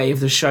 it's a way of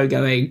the show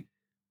going,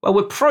 well,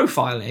 we're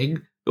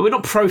profiling, but we're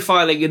not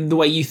profiling in the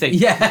way you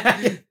think.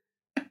 Yeah.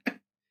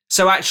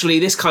 So actually,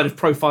 this kind of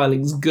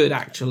profiling's good,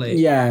 actually.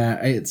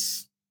 Yeah,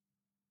 it's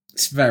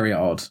very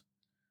odd.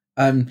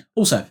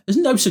 Also, there's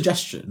no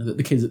suggestion that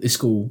the kids at this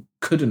school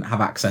couldn't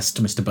have access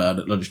to Mr. Byrne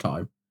at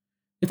lunchtime.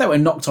 If they were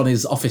knocked on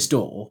his office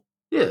door,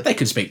 they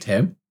could speak to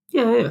him.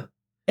 Yeah.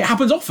 It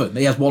happens often.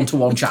 He has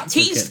one-to-one chats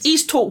with kids.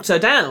 He's talked her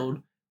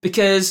down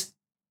because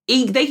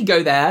they could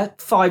go there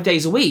 5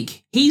 days a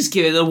week. He's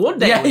given them 1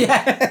 day a week.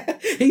 Yeah.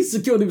 He's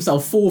secured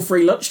himself 4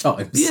 free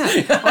lunchtimes.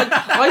 Yeah.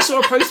 I saw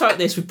a post like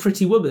this with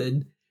Pretty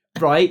Woman,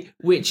 right,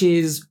 which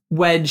is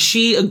when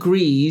she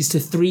agrees to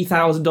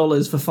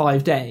 $3,000 for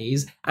 5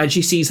 days and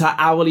she sees her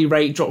hourly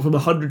rate drop from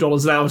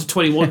 $100 an hour to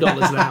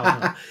 $21 an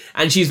hour.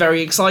 And she's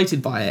very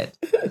excited by it.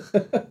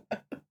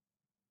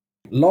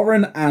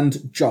 Lauren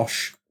and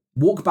Josh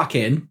walk back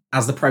in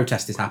as the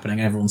protest is happening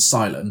and everyone's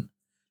silent,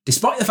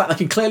 despite the fact they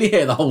can clearly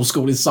hear the whole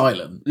school is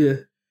silent. Yeah.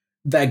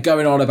 they're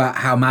going on about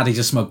how Maddie's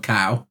a smug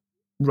cow.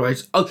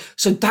 Right. Oh,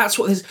 so that's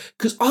what this...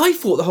 Because I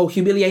thought the whole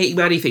humiliating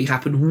Maddie thing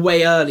happened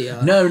way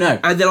earlier. No.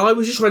 And then I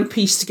was just trying to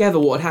piece together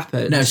what had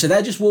happened. No, so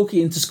they're just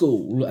walking into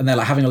school and they're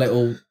like having a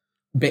little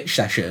bitch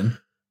session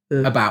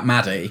about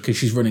Maddie because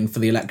she's running for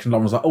the election.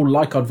 Lauren's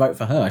like, I'd vote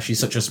for her. She's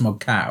such a smug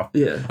cow.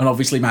 Yeah. And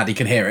obviously Maddie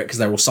can hear it because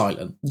they're all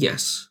silent.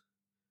 Yes.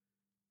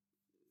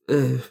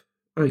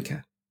 Okay.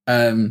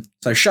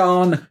 So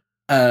Sian,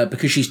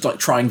 because she's like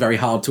trying very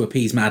hard to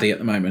appease Maddie at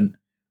the moment,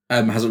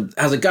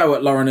 has a go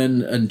at Lauren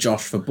and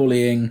Josh for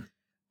bullying,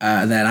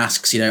 and then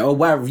asks,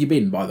 where have you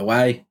been, by the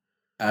way?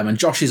 And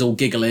Josh is all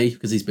giggly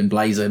because he's been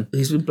blazing.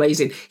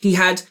 He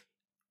had,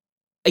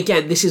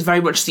 again, this is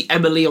very much the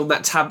Emily on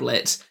that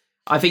tablet.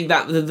 I think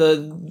that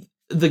the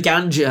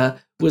ganja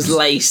was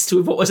laced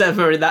with what was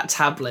ever in that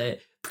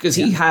tablet because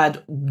he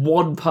had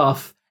one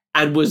puff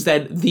and was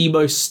then the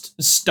most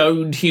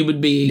stoned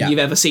human being you've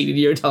ever seen in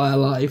your entire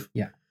life.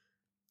 Yeah.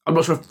 I'm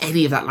not sure if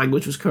any of that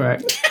language was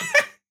correct.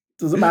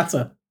 Doesn't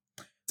matter.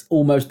 It's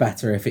almost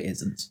better if it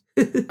isn't.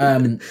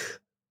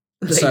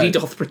 Lady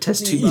doth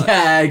protest too much.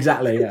 Yeah,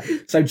 exactly. Yeah.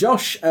 So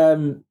Josh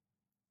tells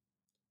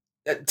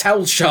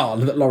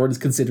Sian that Lauren's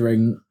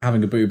considering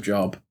having a boob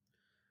job,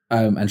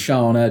 and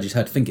Sian urges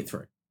her to think it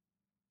through.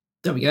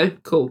 There we go.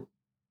 Cool.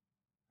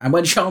 And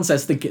when Sian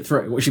says think it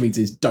through, what she means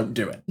is don't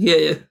do it.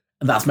 Yeah.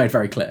 And that's made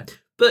very clear.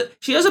 But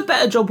she does a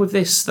better job with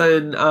this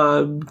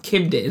than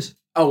Kim did.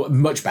 Oh,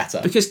 much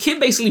better. Because Kim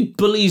basically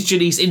bullies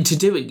Janice into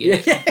doing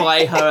it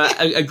by her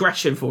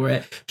aggression for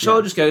it.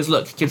 Sian just goes,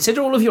 look,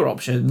 consider all of your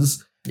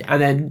options, and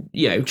then,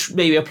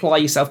 maybe apply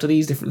yourself to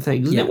these different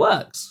things, and it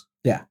works.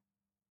 Yeah.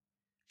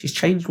 She's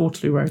changed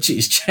Waterloo Road.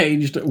 She's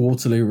changed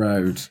Waterloo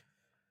Road.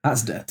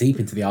 That's deep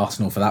into the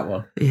arsenal for that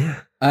one.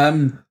 Yeah.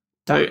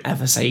 Don't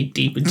ever say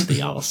deep into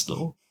the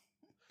arsenal.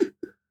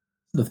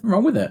 Nothing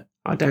wrong with it.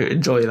 I don't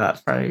enjoy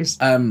that phrase.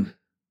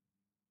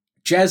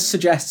 Jez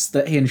suggests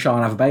that he and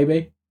Sian have a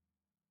baby.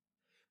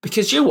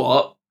 Because you know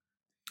what?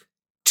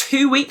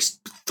 3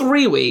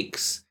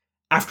 weeks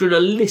after an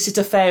illicit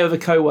affair with a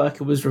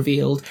co-worker was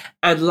revealed,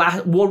 and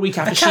 1 week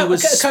after she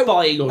was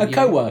spying on you. A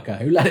co-worker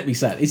who, let it be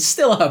said, is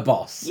still her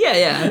boss.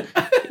 Yeah.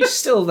 He's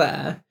still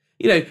there.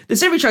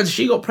 There's every chance if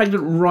she got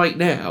pregnant right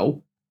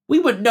now, we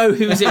wouldn't know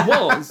whose it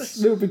was.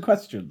 There would be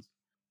questions.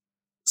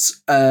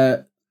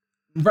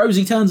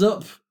 Rosie turns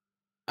up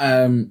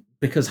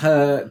because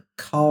her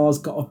car's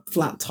got a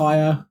flat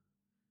tyre.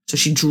 So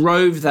she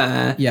drove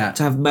there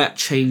to have Matt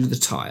change the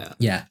tyre.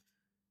 Yeah.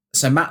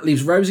 So Matt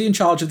leaves Rosie in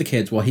charge of the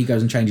kids while he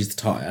goes and changes the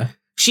tyre.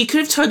 She could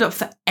have turned up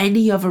for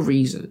any other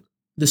reason.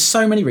 There's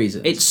so many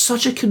reasons. It's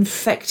such a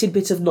confected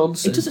bit of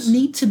nonsense. It doesn't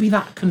need to be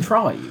that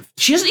contrived.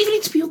 She doesn't even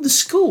need to be on the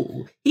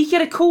school. He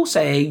get a call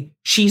saying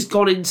she's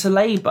gone into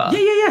labour.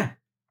 Yeah.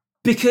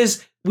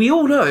 Because we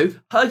all know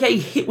her getting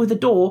hit with the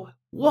door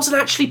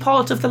wasn't actually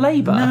part of the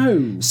labour.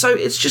 No. So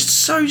it's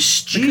just so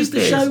stupid. Because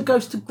the show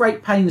goes to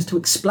great pains to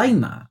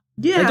explain that.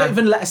 Yeah. They don't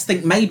even let us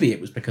think maybe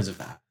it was because of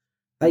that.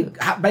 They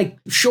make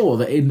sure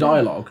that in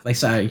dialogue they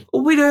say...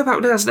 All we know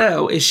about Naz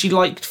now is she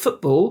liked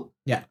football.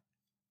 Yeah.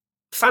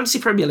 Fancy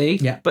Premier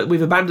League. Yeah. But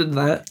we've abandoned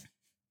that.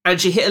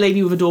 And she hit a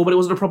lady with a door, but it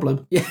wasn't a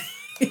problem. Yeah,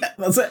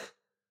 that's it.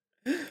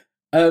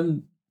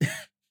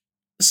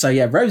 So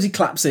yeah, Rosie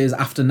collapses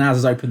after Naz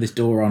has opened this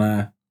door on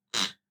her.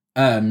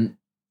 And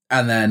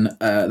then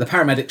the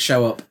paramedics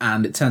show up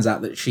and it turns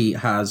out that she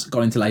has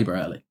gone into labour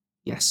early.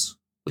 Yes.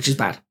 Which is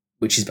bad.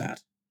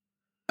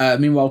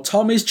 Meanwhile,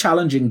 Tom is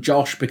challenging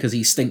Josh because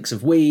he stinks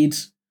of weed,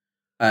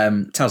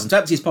 tells him to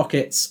empty his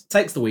pockets,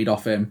 takes the weed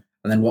off him,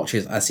 and then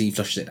watches as he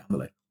flushes it down the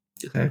loo.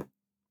 Okay.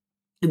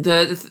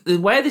 The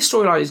where this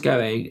storyline is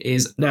going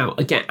is now,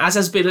 again, as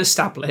has been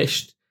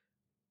established,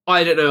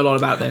 I don't know a lot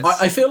about this.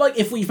 I feel like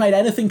if we've made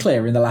anything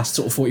clear in the last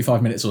sort of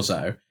 45 minutes or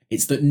so,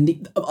 it's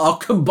that our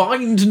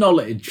combined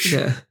knowledge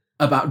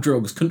about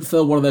drugs couldn't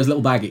fill one of those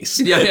little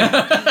baggies. Yeah.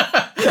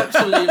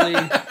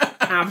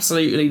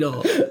 Absolutely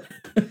not.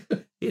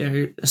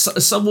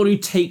 Someone who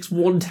takes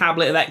one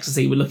tablet of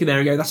ecstasy would look in there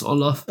and go, that's not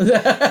enough.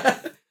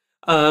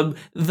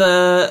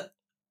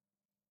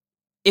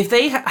 If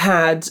they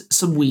had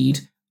some weed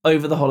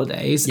over the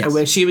holidays, and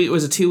we're assuming it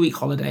was a 2-week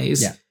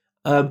holidays,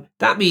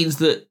 that means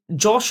that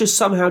Josh has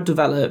somehow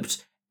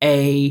developed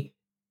a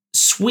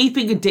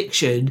sweeping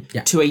addiction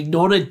to a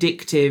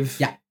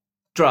non-addictive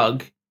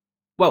drug.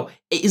 Well,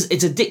 it's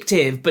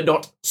addictive, but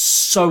not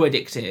so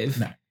addictive.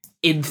 No.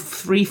 In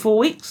 3-4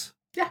 weeks.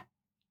 Yeah.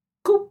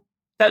 Cool.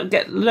 Don't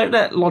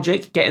let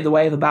logic get in the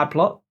way of a bad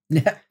plot.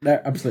 Yeah,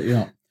 no, absolutely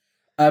not.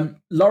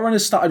 Lauren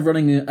has started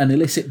running an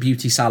illicit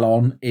beauty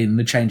salon in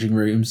the changing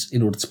rooms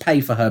in order to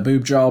pay for her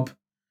boob job.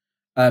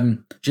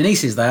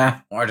 Janice is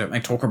there. Why don't they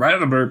talk about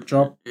the boob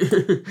job?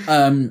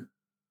 And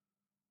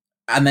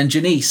then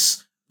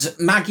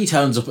Maggie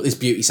turns up at this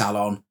beauty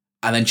salon,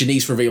 and then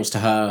Janice reveals to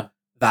her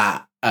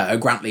that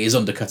Grantley is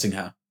undercutting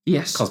her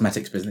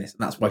cosmetics business,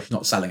 and that's why she's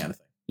not selling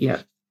anything.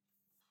 Yeah.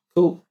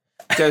 Cool.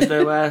 Goes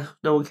nowhere.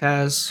 No one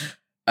cares.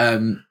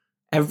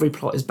 Every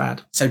plot is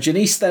bad. So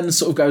Janice then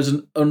sort of goes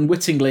and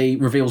unwittingly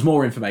reveals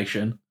more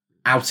information,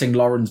 outing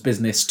Lauren's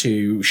business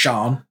to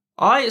Sian.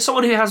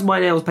 Someone who has my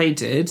nails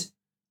painted,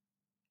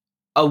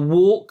 a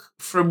walk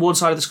from one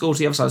side of the school to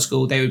the other side of the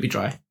school, they would be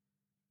dry.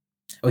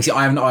 Oh, see,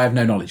 I have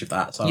no knowledge of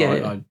that. So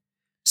Yeah.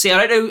 See,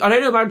 I don't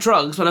know about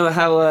drugs, but I know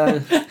how I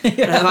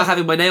know about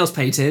having my nails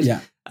painted.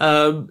 Yeah.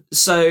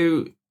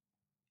 So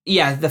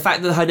yeah, the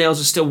fact that her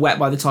nails are still wet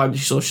by the time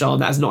she saw Sean,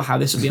 that is not how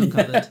this would be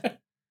uncovered.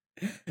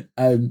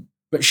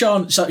 But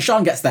Sean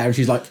gets there and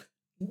she's like,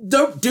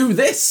 "Don't do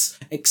this,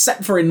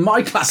 except for in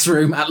my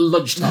classroom at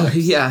lunchtime."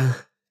 Yeah.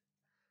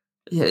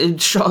 Yeah,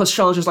 and Charlotte's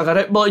just like, I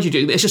don't mind you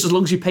doing this, just as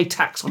long as you pay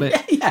tax on it.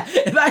 Yeah,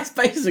 that's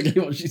basically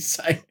what she's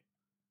saying.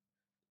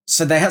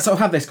 So they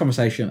have this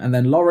conversation, and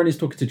then Lauren is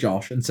talking to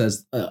Josh and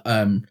says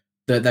that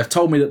they've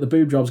told me that the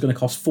boob job's going to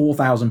cost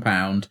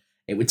 £4,000.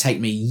 It would take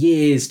me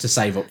years to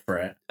save up for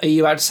it. Are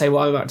you about to say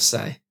what I'm about to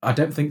say? I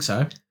don't think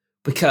so.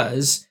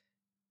 Because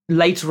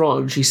later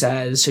on she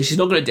says, so she's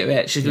not going to do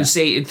it. She's going to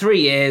see in 3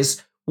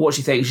 years what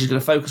she thinks. She's going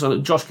to focus on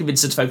it. Josh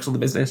convinced her to focus on the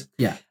business.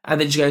 Yeah. And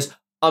then she goes,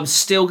 I'm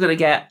still going to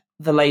get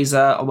the laser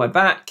on my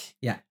back.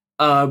 Yeah.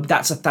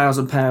 That's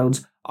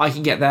 £1,000. I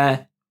can get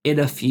there in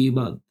a few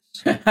months.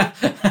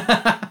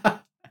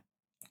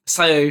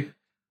 So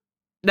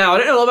now I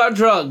don't know about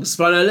drugs,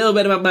 but I know a little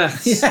bit about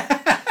maths.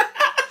 Yeah.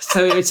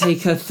 So it would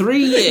take her 3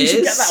 years. You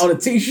should get that on a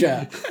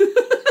t-shirt.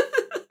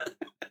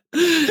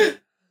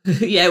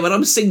 Yeah, when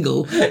I'm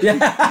single.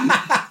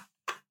 Yeah.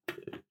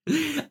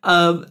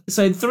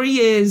 So in 3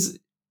 years,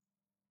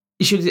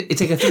 it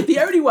take a The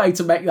only way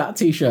to make that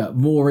t-shirt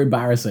more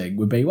embarrassing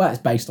would be, well, it's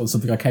based on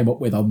something I came up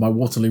with on my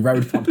Waterloo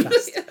Road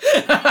podcast.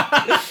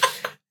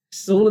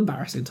 It's all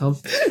embarrassing, Tom.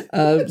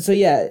 So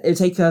yeah, it'd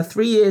take her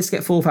 3 years to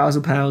get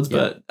 £4,000,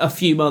 but a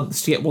few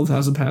months to get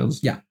 £1,000.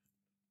 Yeah.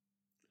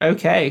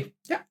 Okay.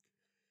 Yeah.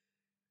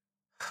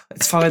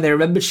 It's fine. They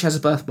remembered she has a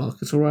birthmark.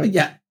 It's all right.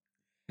 Yeah.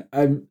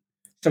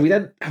 So we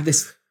then have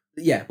this,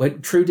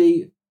 when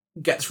Trudy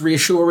gets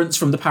reassurance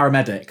from the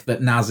paramedic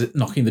that Naz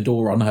knocking the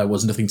door on her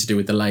was nothing to do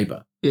with the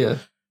labour. Yeah.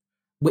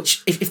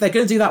 Which, if they're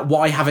going to do that,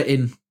 why have it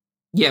in?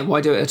 Yeah,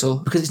 why do it at all?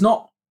 Because it's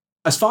not,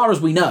 as far as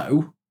we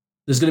know,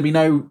 there's going to be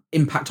no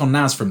impact on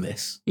Naz from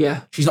this.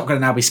 Yeah. She's not going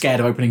to now be scared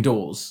of opening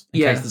doors in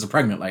Yeah. case there's a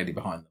pregnant lady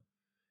behind them.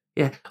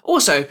 Yeah.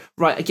 Also,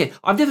 right, again,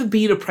 I've never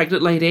been a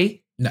pregnant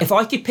lady. No. If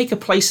I could pick a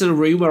place in a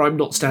room where I'm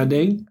not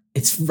standing,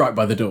 It's right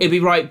by the door. it'd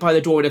be right by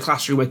the door in a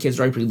classroom where kids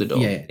are opening the door.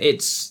 Yeah.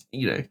 It's,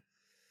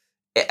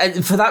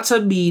 and for that to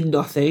mean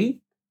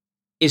nothing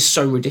is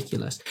so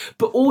ridiculous.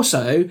 But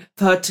also,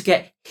 for her to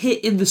get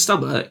hit in the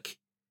stomach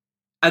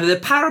and the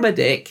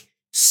paramedic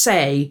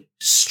say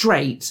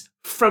straight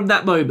from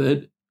that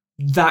moment,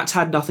 that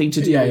had nothing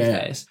to do with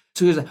this.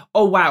 So he was like,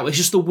 oh wow, it's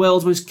just the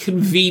world's most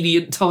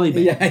convenient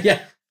timing.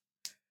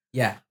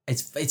 Yeah.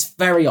 It's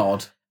very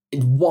odd.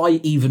 Why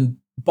even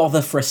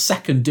bother for a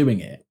second doing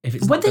it if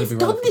it's When not gonna they've be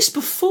done relevant? this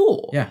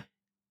before. Yeah.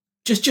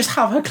 Just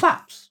have her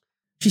collapse.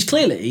 She's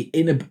clearly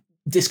in a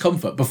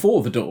discomfort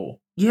before the door.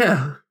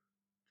 Yeah.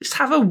 Just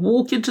have her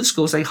walk into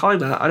school saying, hi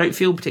Matt, I don't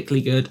feel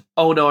particularly good.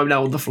 Oh no, I'm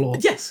now on the floor.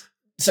 Yes.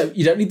 So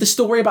you don't need the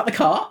story about the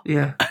car.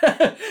 Yeah.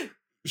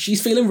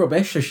 She's feeling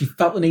rubbish, so she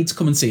felt the need to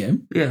come and see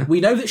him. Yeah.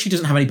 We know that she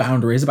doesn't have any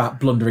boundaries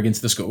about blundering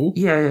into the school.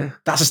 Yeah.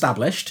 That's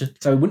established,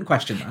 so I wouldn't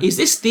question that. Is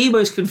this the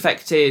most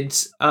confected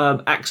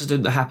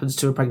accident that happens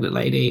to a pregnant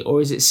lady,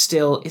 or is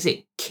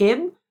it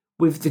Kim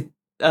with the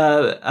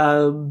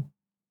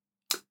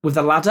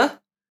ladder?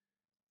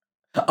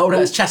 Oh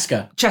no, it's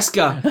Cheska.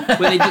 Cheska,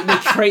 where they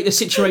create the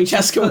situation.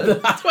 Cheska with the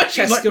ladder.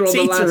 She's like Cheska on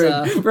the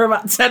ladder teetering for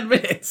about 10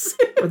 minutes.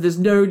 when there's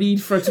no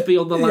need for her to be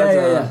on the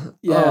ladder.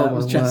 Yeah, Oh, it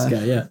was my Cheska,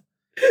 word. yeah.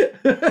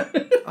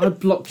 I'd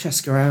block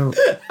Cheska out.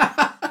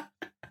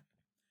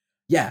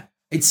 Yeah,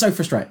 it's so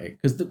frustrating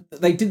because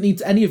they didn't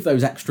need any of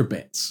those extra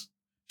bits.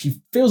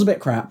 She feels a bit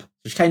crap.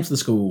 So she came to the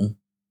school.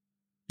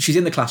 She's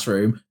in the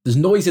classroom. There's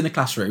noise in the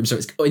classroom, so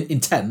it's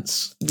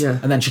intense. Yeah.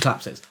 And then she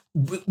collapses.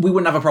 We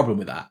wouldn't have a problem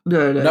with that.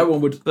 No. No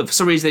one would. But for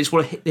some reason, they just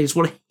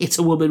want to hit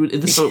a woman in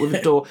the stomach with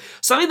a door.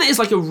 Something that is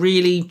like a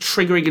really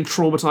triggering and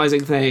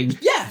traumatizing thing.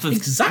 Yeah,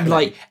 exactly.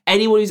 Like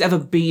anyone who's ever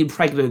been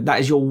pregnant, that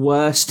is your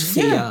worst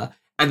fear. Yeah.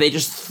 And they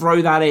just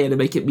throw that in and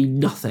make it mean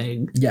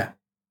nothing. Yeah.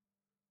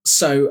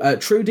 So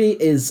Trudy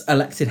is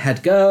elected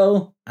head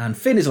girl, and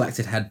Finn is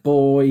elected head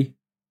boy.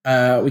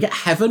 We get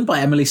Heaven by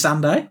Emily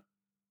Sandé.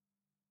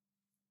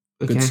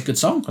 Okay. Good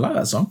song. I like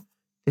that song.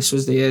 This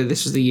was the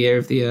year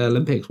of the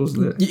Olympics,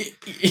 wasn't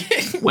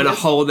it? When a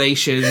whole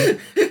nation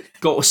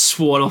got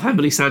sworn off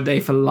Emily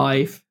Sandé for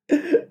life.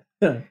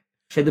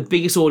 She had the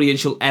biggest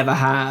audience she'll ever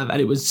have,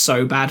 and it was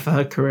so bad for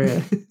her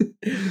career.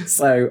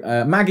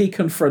 So Maggie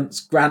confronts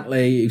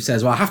Grantley, who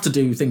says, well, I have to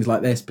do things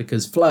like this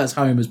because Fleur's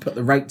home has put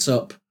the rates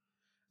up,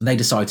 and they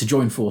decide to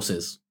join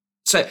forces.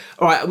 So,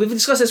 all right, we've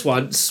discussed this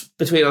once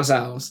between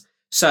ourselves.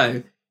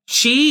 So,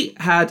 she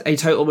had a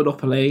total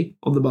monopoly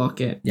on the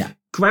market. Yeah.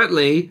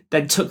 Grantley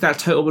then took that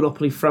total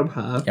monopoly from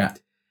her. Yeah.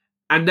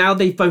 And now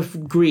they've both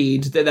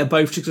agreed that they're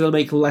both just going to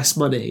make less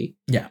money.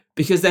 Yeah.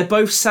 Because they're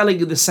both selling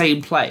in the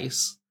same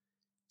place.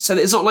 So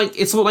it's not like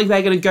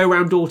they're going to go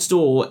around door to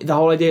door. The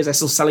whole idea is they're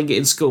still selling it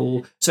in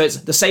school. So it's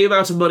the same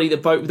amount of money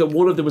that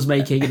one of them was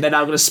making, and they're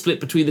now going to split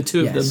between the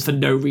two of them for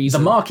no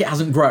reason. The market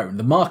hasn't grown.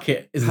 The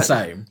market is the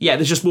same. Yeah,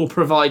 there's just more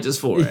providers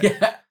for it.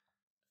 Yeah.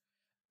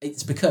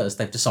 It's because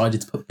they've decided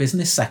to put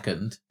business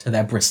second to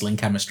their bristling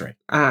chemistry.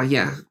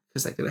 Yeah,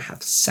 because they're going to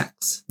have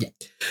sex. Yeah.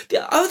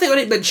 The other thing I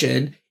didn't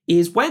mention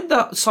is when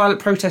the silent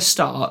protest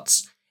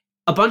starts,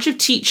 a bunch of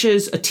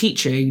teachers are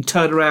teaching,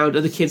 turn around,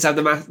 and the kids have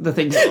the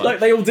things on. Like,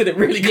 they all did it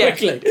really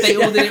quickly. Yeah, they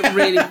all did it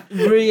really,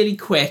 really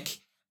quick.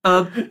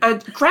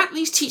 And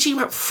Grantley's teaching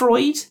about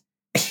Freud.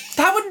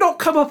 That would not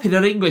come up in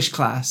an English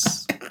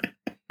class.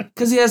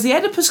 Because he has the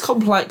Oedipus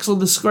complex on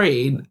the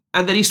screen,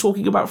 and then he's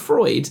talking about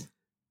Freud.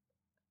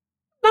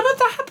 None of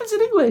that happens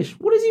in English.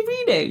 What is he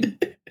reading?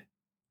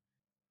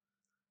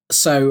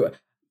 So,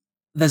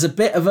 there's a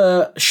bit of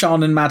a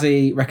Sean and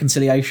Maddie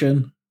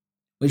reconciliation,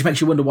 which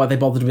makes you wonder why they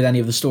bothered with any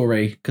of the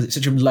story, because it's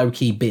such a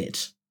low-key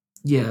bit.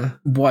 Yeah.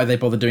 Why they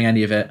bothered doing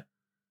any of it.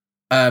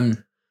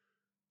 The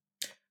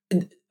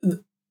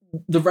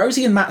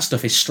Rosie and Matt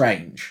stuff is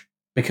strange,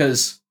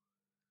 because,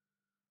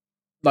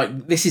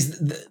 like, this is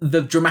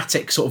the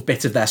dramatic sort of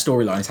bit of their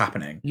storyline is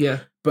happening. Yeah.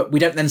 But we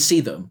don't then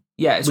see them.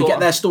 Yeah. We get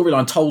their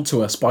storyline told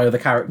to us by other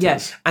characters. Yeah,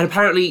 and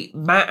apparently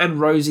Matt and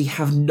Rosie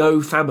have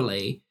no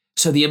family,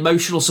 so the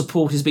emotional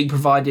support is being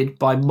provided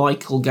by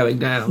Michael going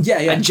down. Yeah.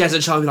 And Jez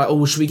and Charlie are like,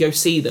 oh, should we go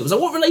see them? I was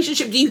like, what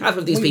relationship do you have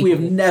with these people? We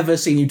have never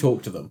seen you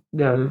talk to them.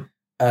 No.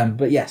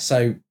 But yeah,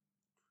 so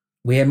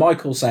we hear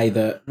Michael say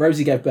that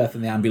Rosie gave birth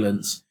in the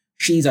ambulance.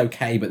 She's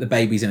okay, but the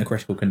baby's in a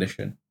critical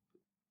condition.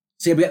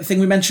 So yeah, we get the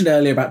thing we mentioned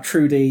earlier about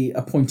Trudy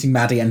appointing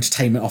Maddie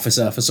entertainment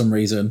officer for some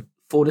reason.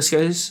 4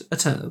 discos a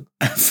term.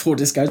 4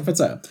 discos per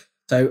term.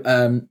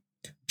 So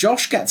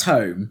Josh gets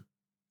home,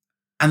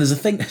 and there's a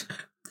thing...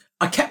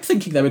 I kept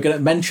thinking they were going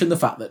to mention the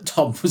fact that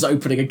Tom was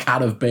opening a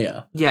can of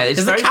beer. Yeah,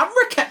 it's because the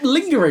camera kept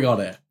lingering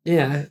on it.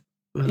 Yeah.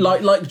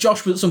 Like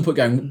Josh was at some point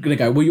going to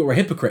go, well, you're a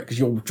hypocrite because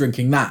you're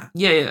drinking that.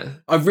 Yeah.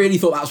 I really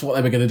thought that's what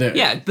they were going to do.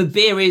 Yeah, but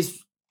beer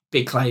is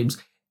big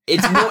claims.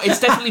 It's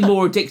definitely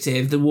more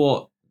addictive than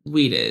what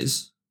weed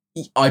is.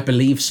 I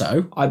believe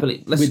so. I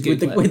believe.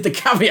 With the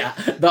caveat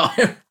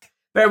that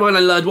bear in mind,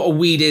 I learned what a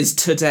weed is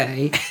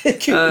today.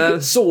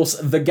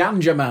 Source,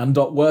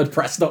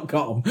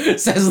 theganjaman.wordpress.com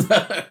says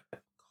that.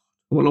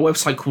 On a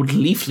website called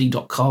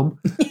leafly.com.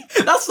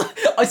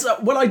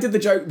 When I did the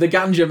joke,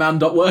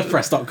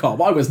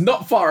 theganjaman.wordpress.com, I was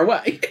not far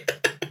away.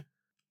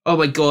 Oh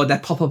my god,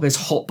 that pop-up is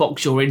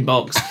hotbox your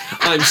inbox.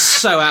 I'm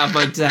so out of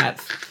my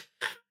depth.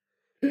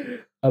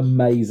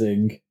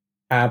 Amazing.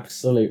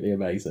 Absolutely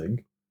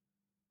amazing.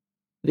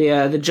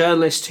 The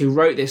journalist who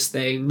wrote this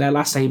thing, their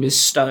last name is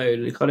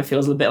Stone. It kind of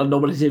feels a bit of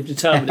nominative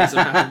determinism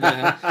happening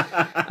there.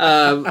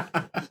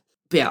 But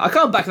yeah, I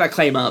can't back that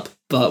claim up,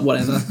 but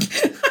whatever.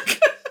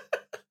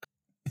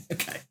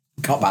 Okay,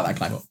 can't back that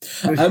claim up.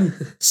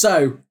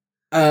 So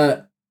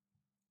they're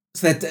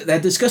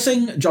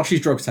discussing Josh's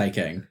drug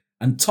taking,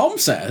 and Tom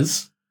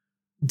says,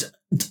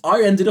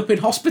 I ended up in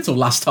hospital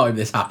last time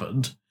this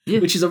happened,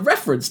 which is a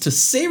reference to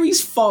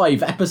Series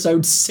 5,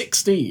 Episode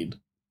 16.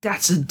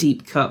 That's a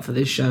deep cut for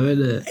this show,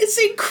 isn't it? It's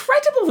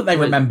incredible that they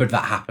remembered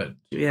that happened.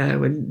 Yeah,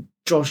 when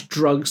Josh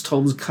drugs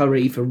Tom's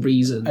curry for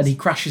reasons. And he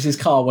crashes his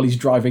car while he's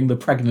driving the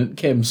pregnant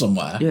Kim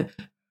somewhere. Yeah.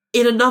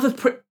 In another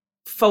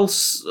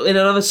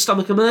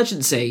stomach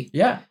emergency.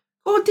 Yeah.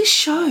 Oh, this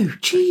show,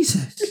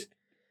 Jesus.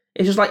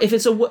 It's just like if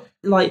it's a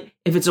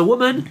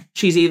woman,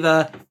 she's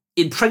either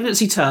in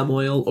pregnancy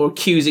turmoil or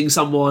accusing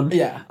someone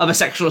of a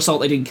sexual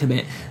assault they didn't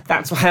commit.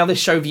 That's how this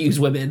show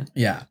views women.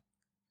 Yeah.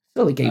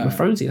 Still a Game of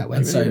Thronesy that way,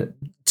 and isn't so it?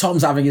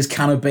 Tom's having his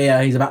can of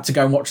beer. He's about to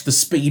go and watch the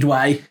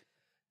Speedway.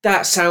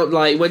 That sounds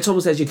like when Tom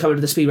says you're coming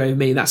to the Speedway with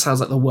me. That sounds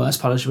like the worst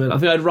punishment. I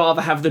think I'd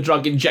rather have the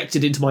drug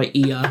injected into my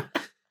ear.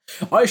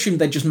 I assumed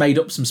they just made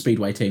up some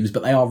Speedway teams,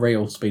 but they are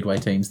real Speedway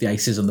teams, the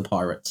Aces and the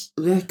Pirates.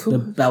 Yeah, cool. The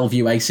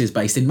Bellevue Aces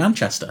based in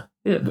Manchester.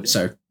 Yeah.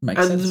 So, makes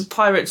and sense. The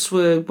Pirates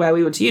were where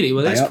we went to uni,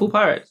 were they? Cool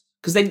Pirates.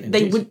 Because didn't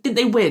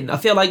they win? I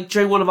feel like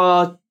during one of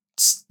our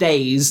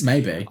days,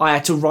 maybe I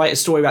had to write a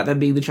story about them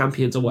being the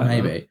champions or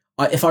whatever. Maybe.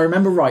 If I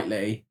remember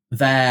rightly,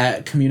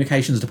 their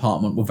communications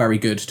department were very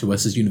good to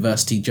us as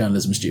university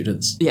journalism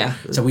students. Yeah.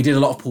 So we did a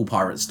lot of Pool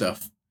Pirate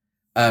stuff.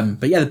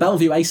 But yeah, the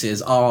Bellevue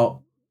Aces are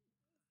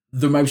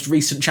the most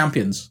recent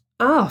champions.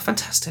 Oh,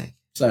 fantastic.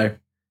 So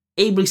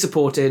ably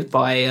supported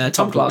by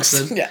Tom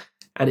Clarkson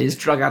and his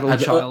drug-addled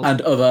child. And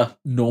other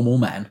normal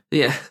men.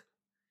 Yeah.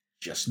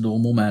 Just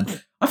normal men.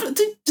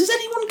 Does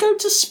anyone go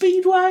to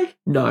Speedway?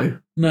 No.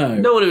 No.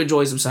 No one who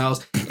enjoys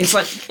themselves. It's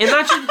like,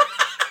 imagine,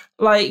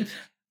 like,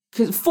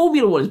 because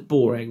Formula 1 is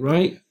boring,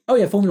 right? Oh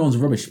yeah, Formula 1's a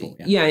rubbish sport.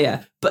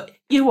 Yeah. But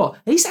you know what?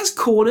 At least it has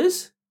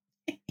corners.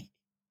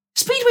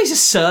 Speedway's a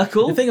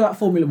circle. The thing about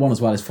Formula 1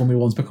 as well is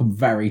Formula 1's become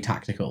very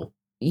tactical.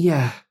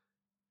 Yeah.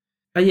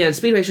 And yeah,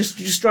 Speedway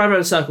just drive around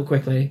a circle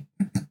quickly.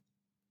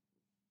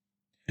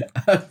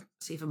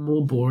 It's even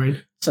more boring.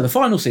 So the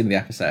final scene of the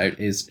episode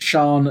is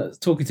Sean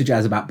talking to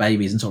Jez about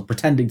babies and sort of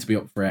pretending to be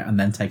up for it and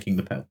then taking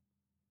the pill.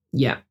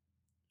 Yeah.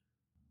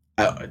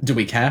 Do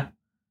we care?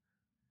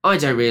 I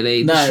don't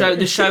really. No.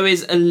 The show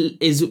is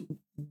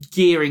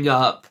gearing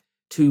up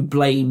to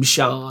blame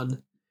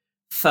Sian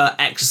for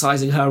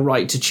exercising her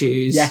right to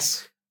choose.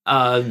 Yes.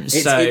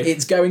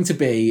 It's going to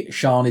be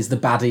Sian is the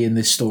baddie in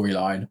this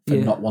storyline for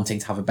not wanting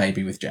to have a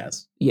baby with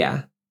Jez.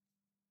 Yeah.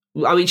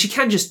 I mean, she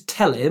can just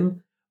tell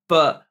him,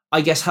 but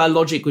I guess her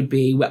logic would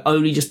be we're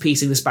only just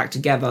piecing this back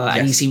together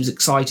and he seems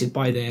excited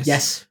by this.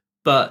 Yes.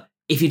 But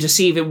if you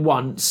deceive him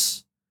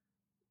once,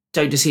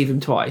 don't deceive him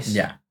twice.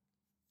 Yeah.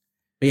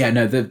 But yeah,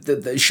 no,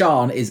 the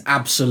Sian is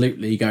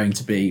absolutely going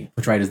to be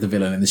portrayed as the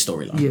villain in this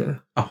storyline. Yeah.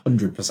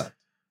 100%.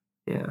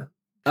 Yeah.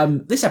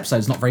 This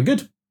episode's not very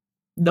good.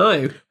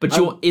 No, but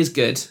what is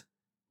good?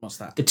 What's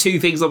that? The 2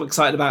 things I'm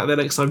excited about in the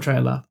next time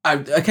trailer.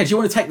 Okay, do you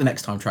want to take the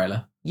next time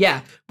trailer?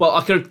 Yeah. Well,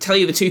 I can tell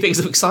you the 2 things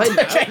I'm excited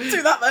about. Okay,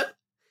 do that then.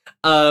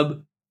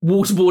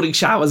 Waterboarding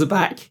showers are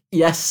back.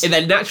 Yes. In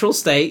their natural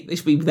state. They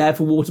should be there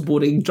for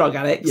waterboarding drug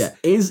addicts. Yeah.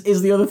 Is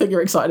the other thing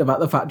you're excited about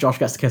the fact Josh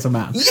gets to kiss a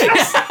man?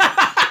 Yes!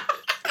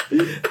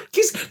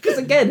 Because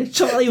again,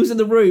 Charlie was in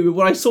the room, and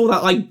when I saw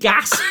that, I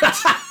gasped.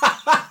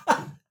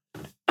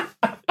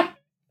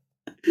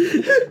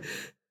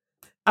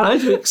 And I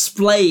had to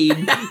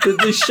explain that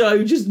the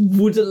show just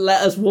wouldn't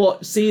let us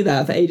see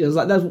that for ages.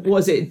 Like, what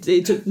was it?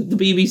 It took the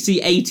BBC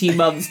 18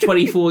 months,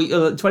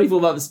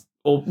 24 months,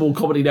 or more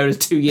commonly known as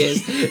 2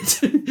 years,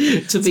 to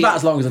it's be about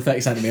as long as a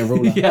 30 centimetre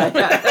ruler. Yeah.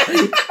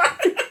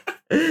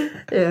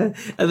 Yeah.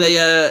 And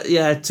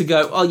they, to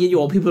go, oh, you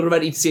know what, people are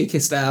ready to see a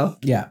kiss now.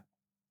 Yeah.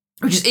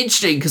 Which is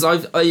interesting, because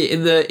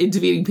in the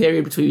intervening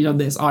period between we've done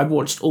this, I've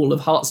watched all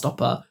of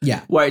Heartstopper.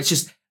 Yeah. Where it's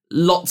just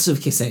lots of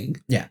kissing.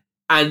 Yeah.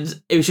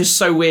 And it was just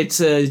so weird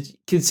to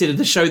consider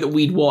the show that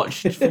we'd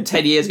watched from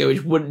 10 years ago,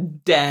 which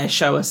wouldn't dare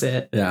show us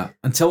it. Yeah.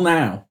 Until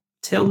now.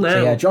 Till now.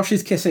 So yeah, Josh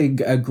is kissing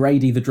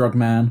Grady the drug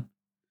man.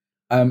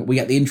 We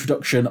get the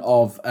introduction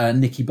of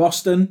Nikki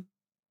Boston.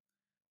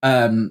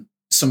 Some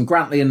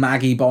Grantley and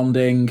Maggie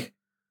bonding.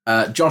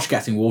 Josh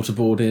getting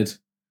waterboarded.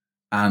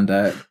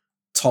 And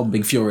Tom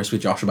being furious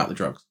with Josh about the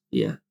drugs.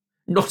 Yeah.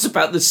 Not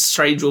about the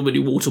strange woman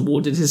who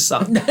waterboarded his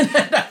son.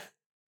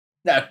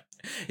 No.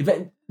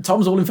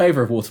 Tom's all in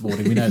favour of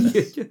waterboarding. We know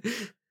this.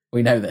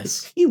 We know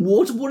this. You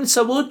waterboarded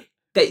someone?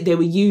 They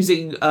were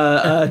using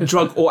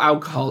drug or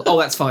alcohol. Oh,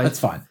 that's fine. That's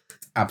fine.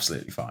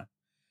 Absolutely fine.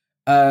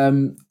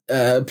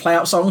 Play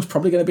out song's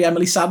probably going to be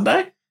Emily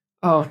Sandé.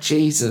 Oh,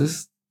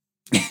 Jesus.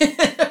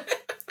 I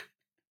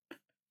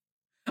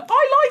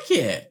like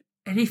it.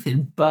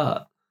 Anything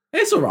but.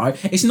 It's all right.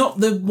 It's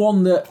not the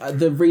one that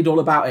the Read All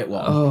About It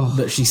one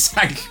that she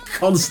sang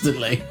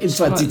constantly in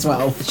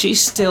 2012. She's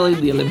still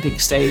in the Olympic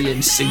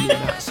Stadium singing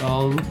that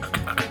song.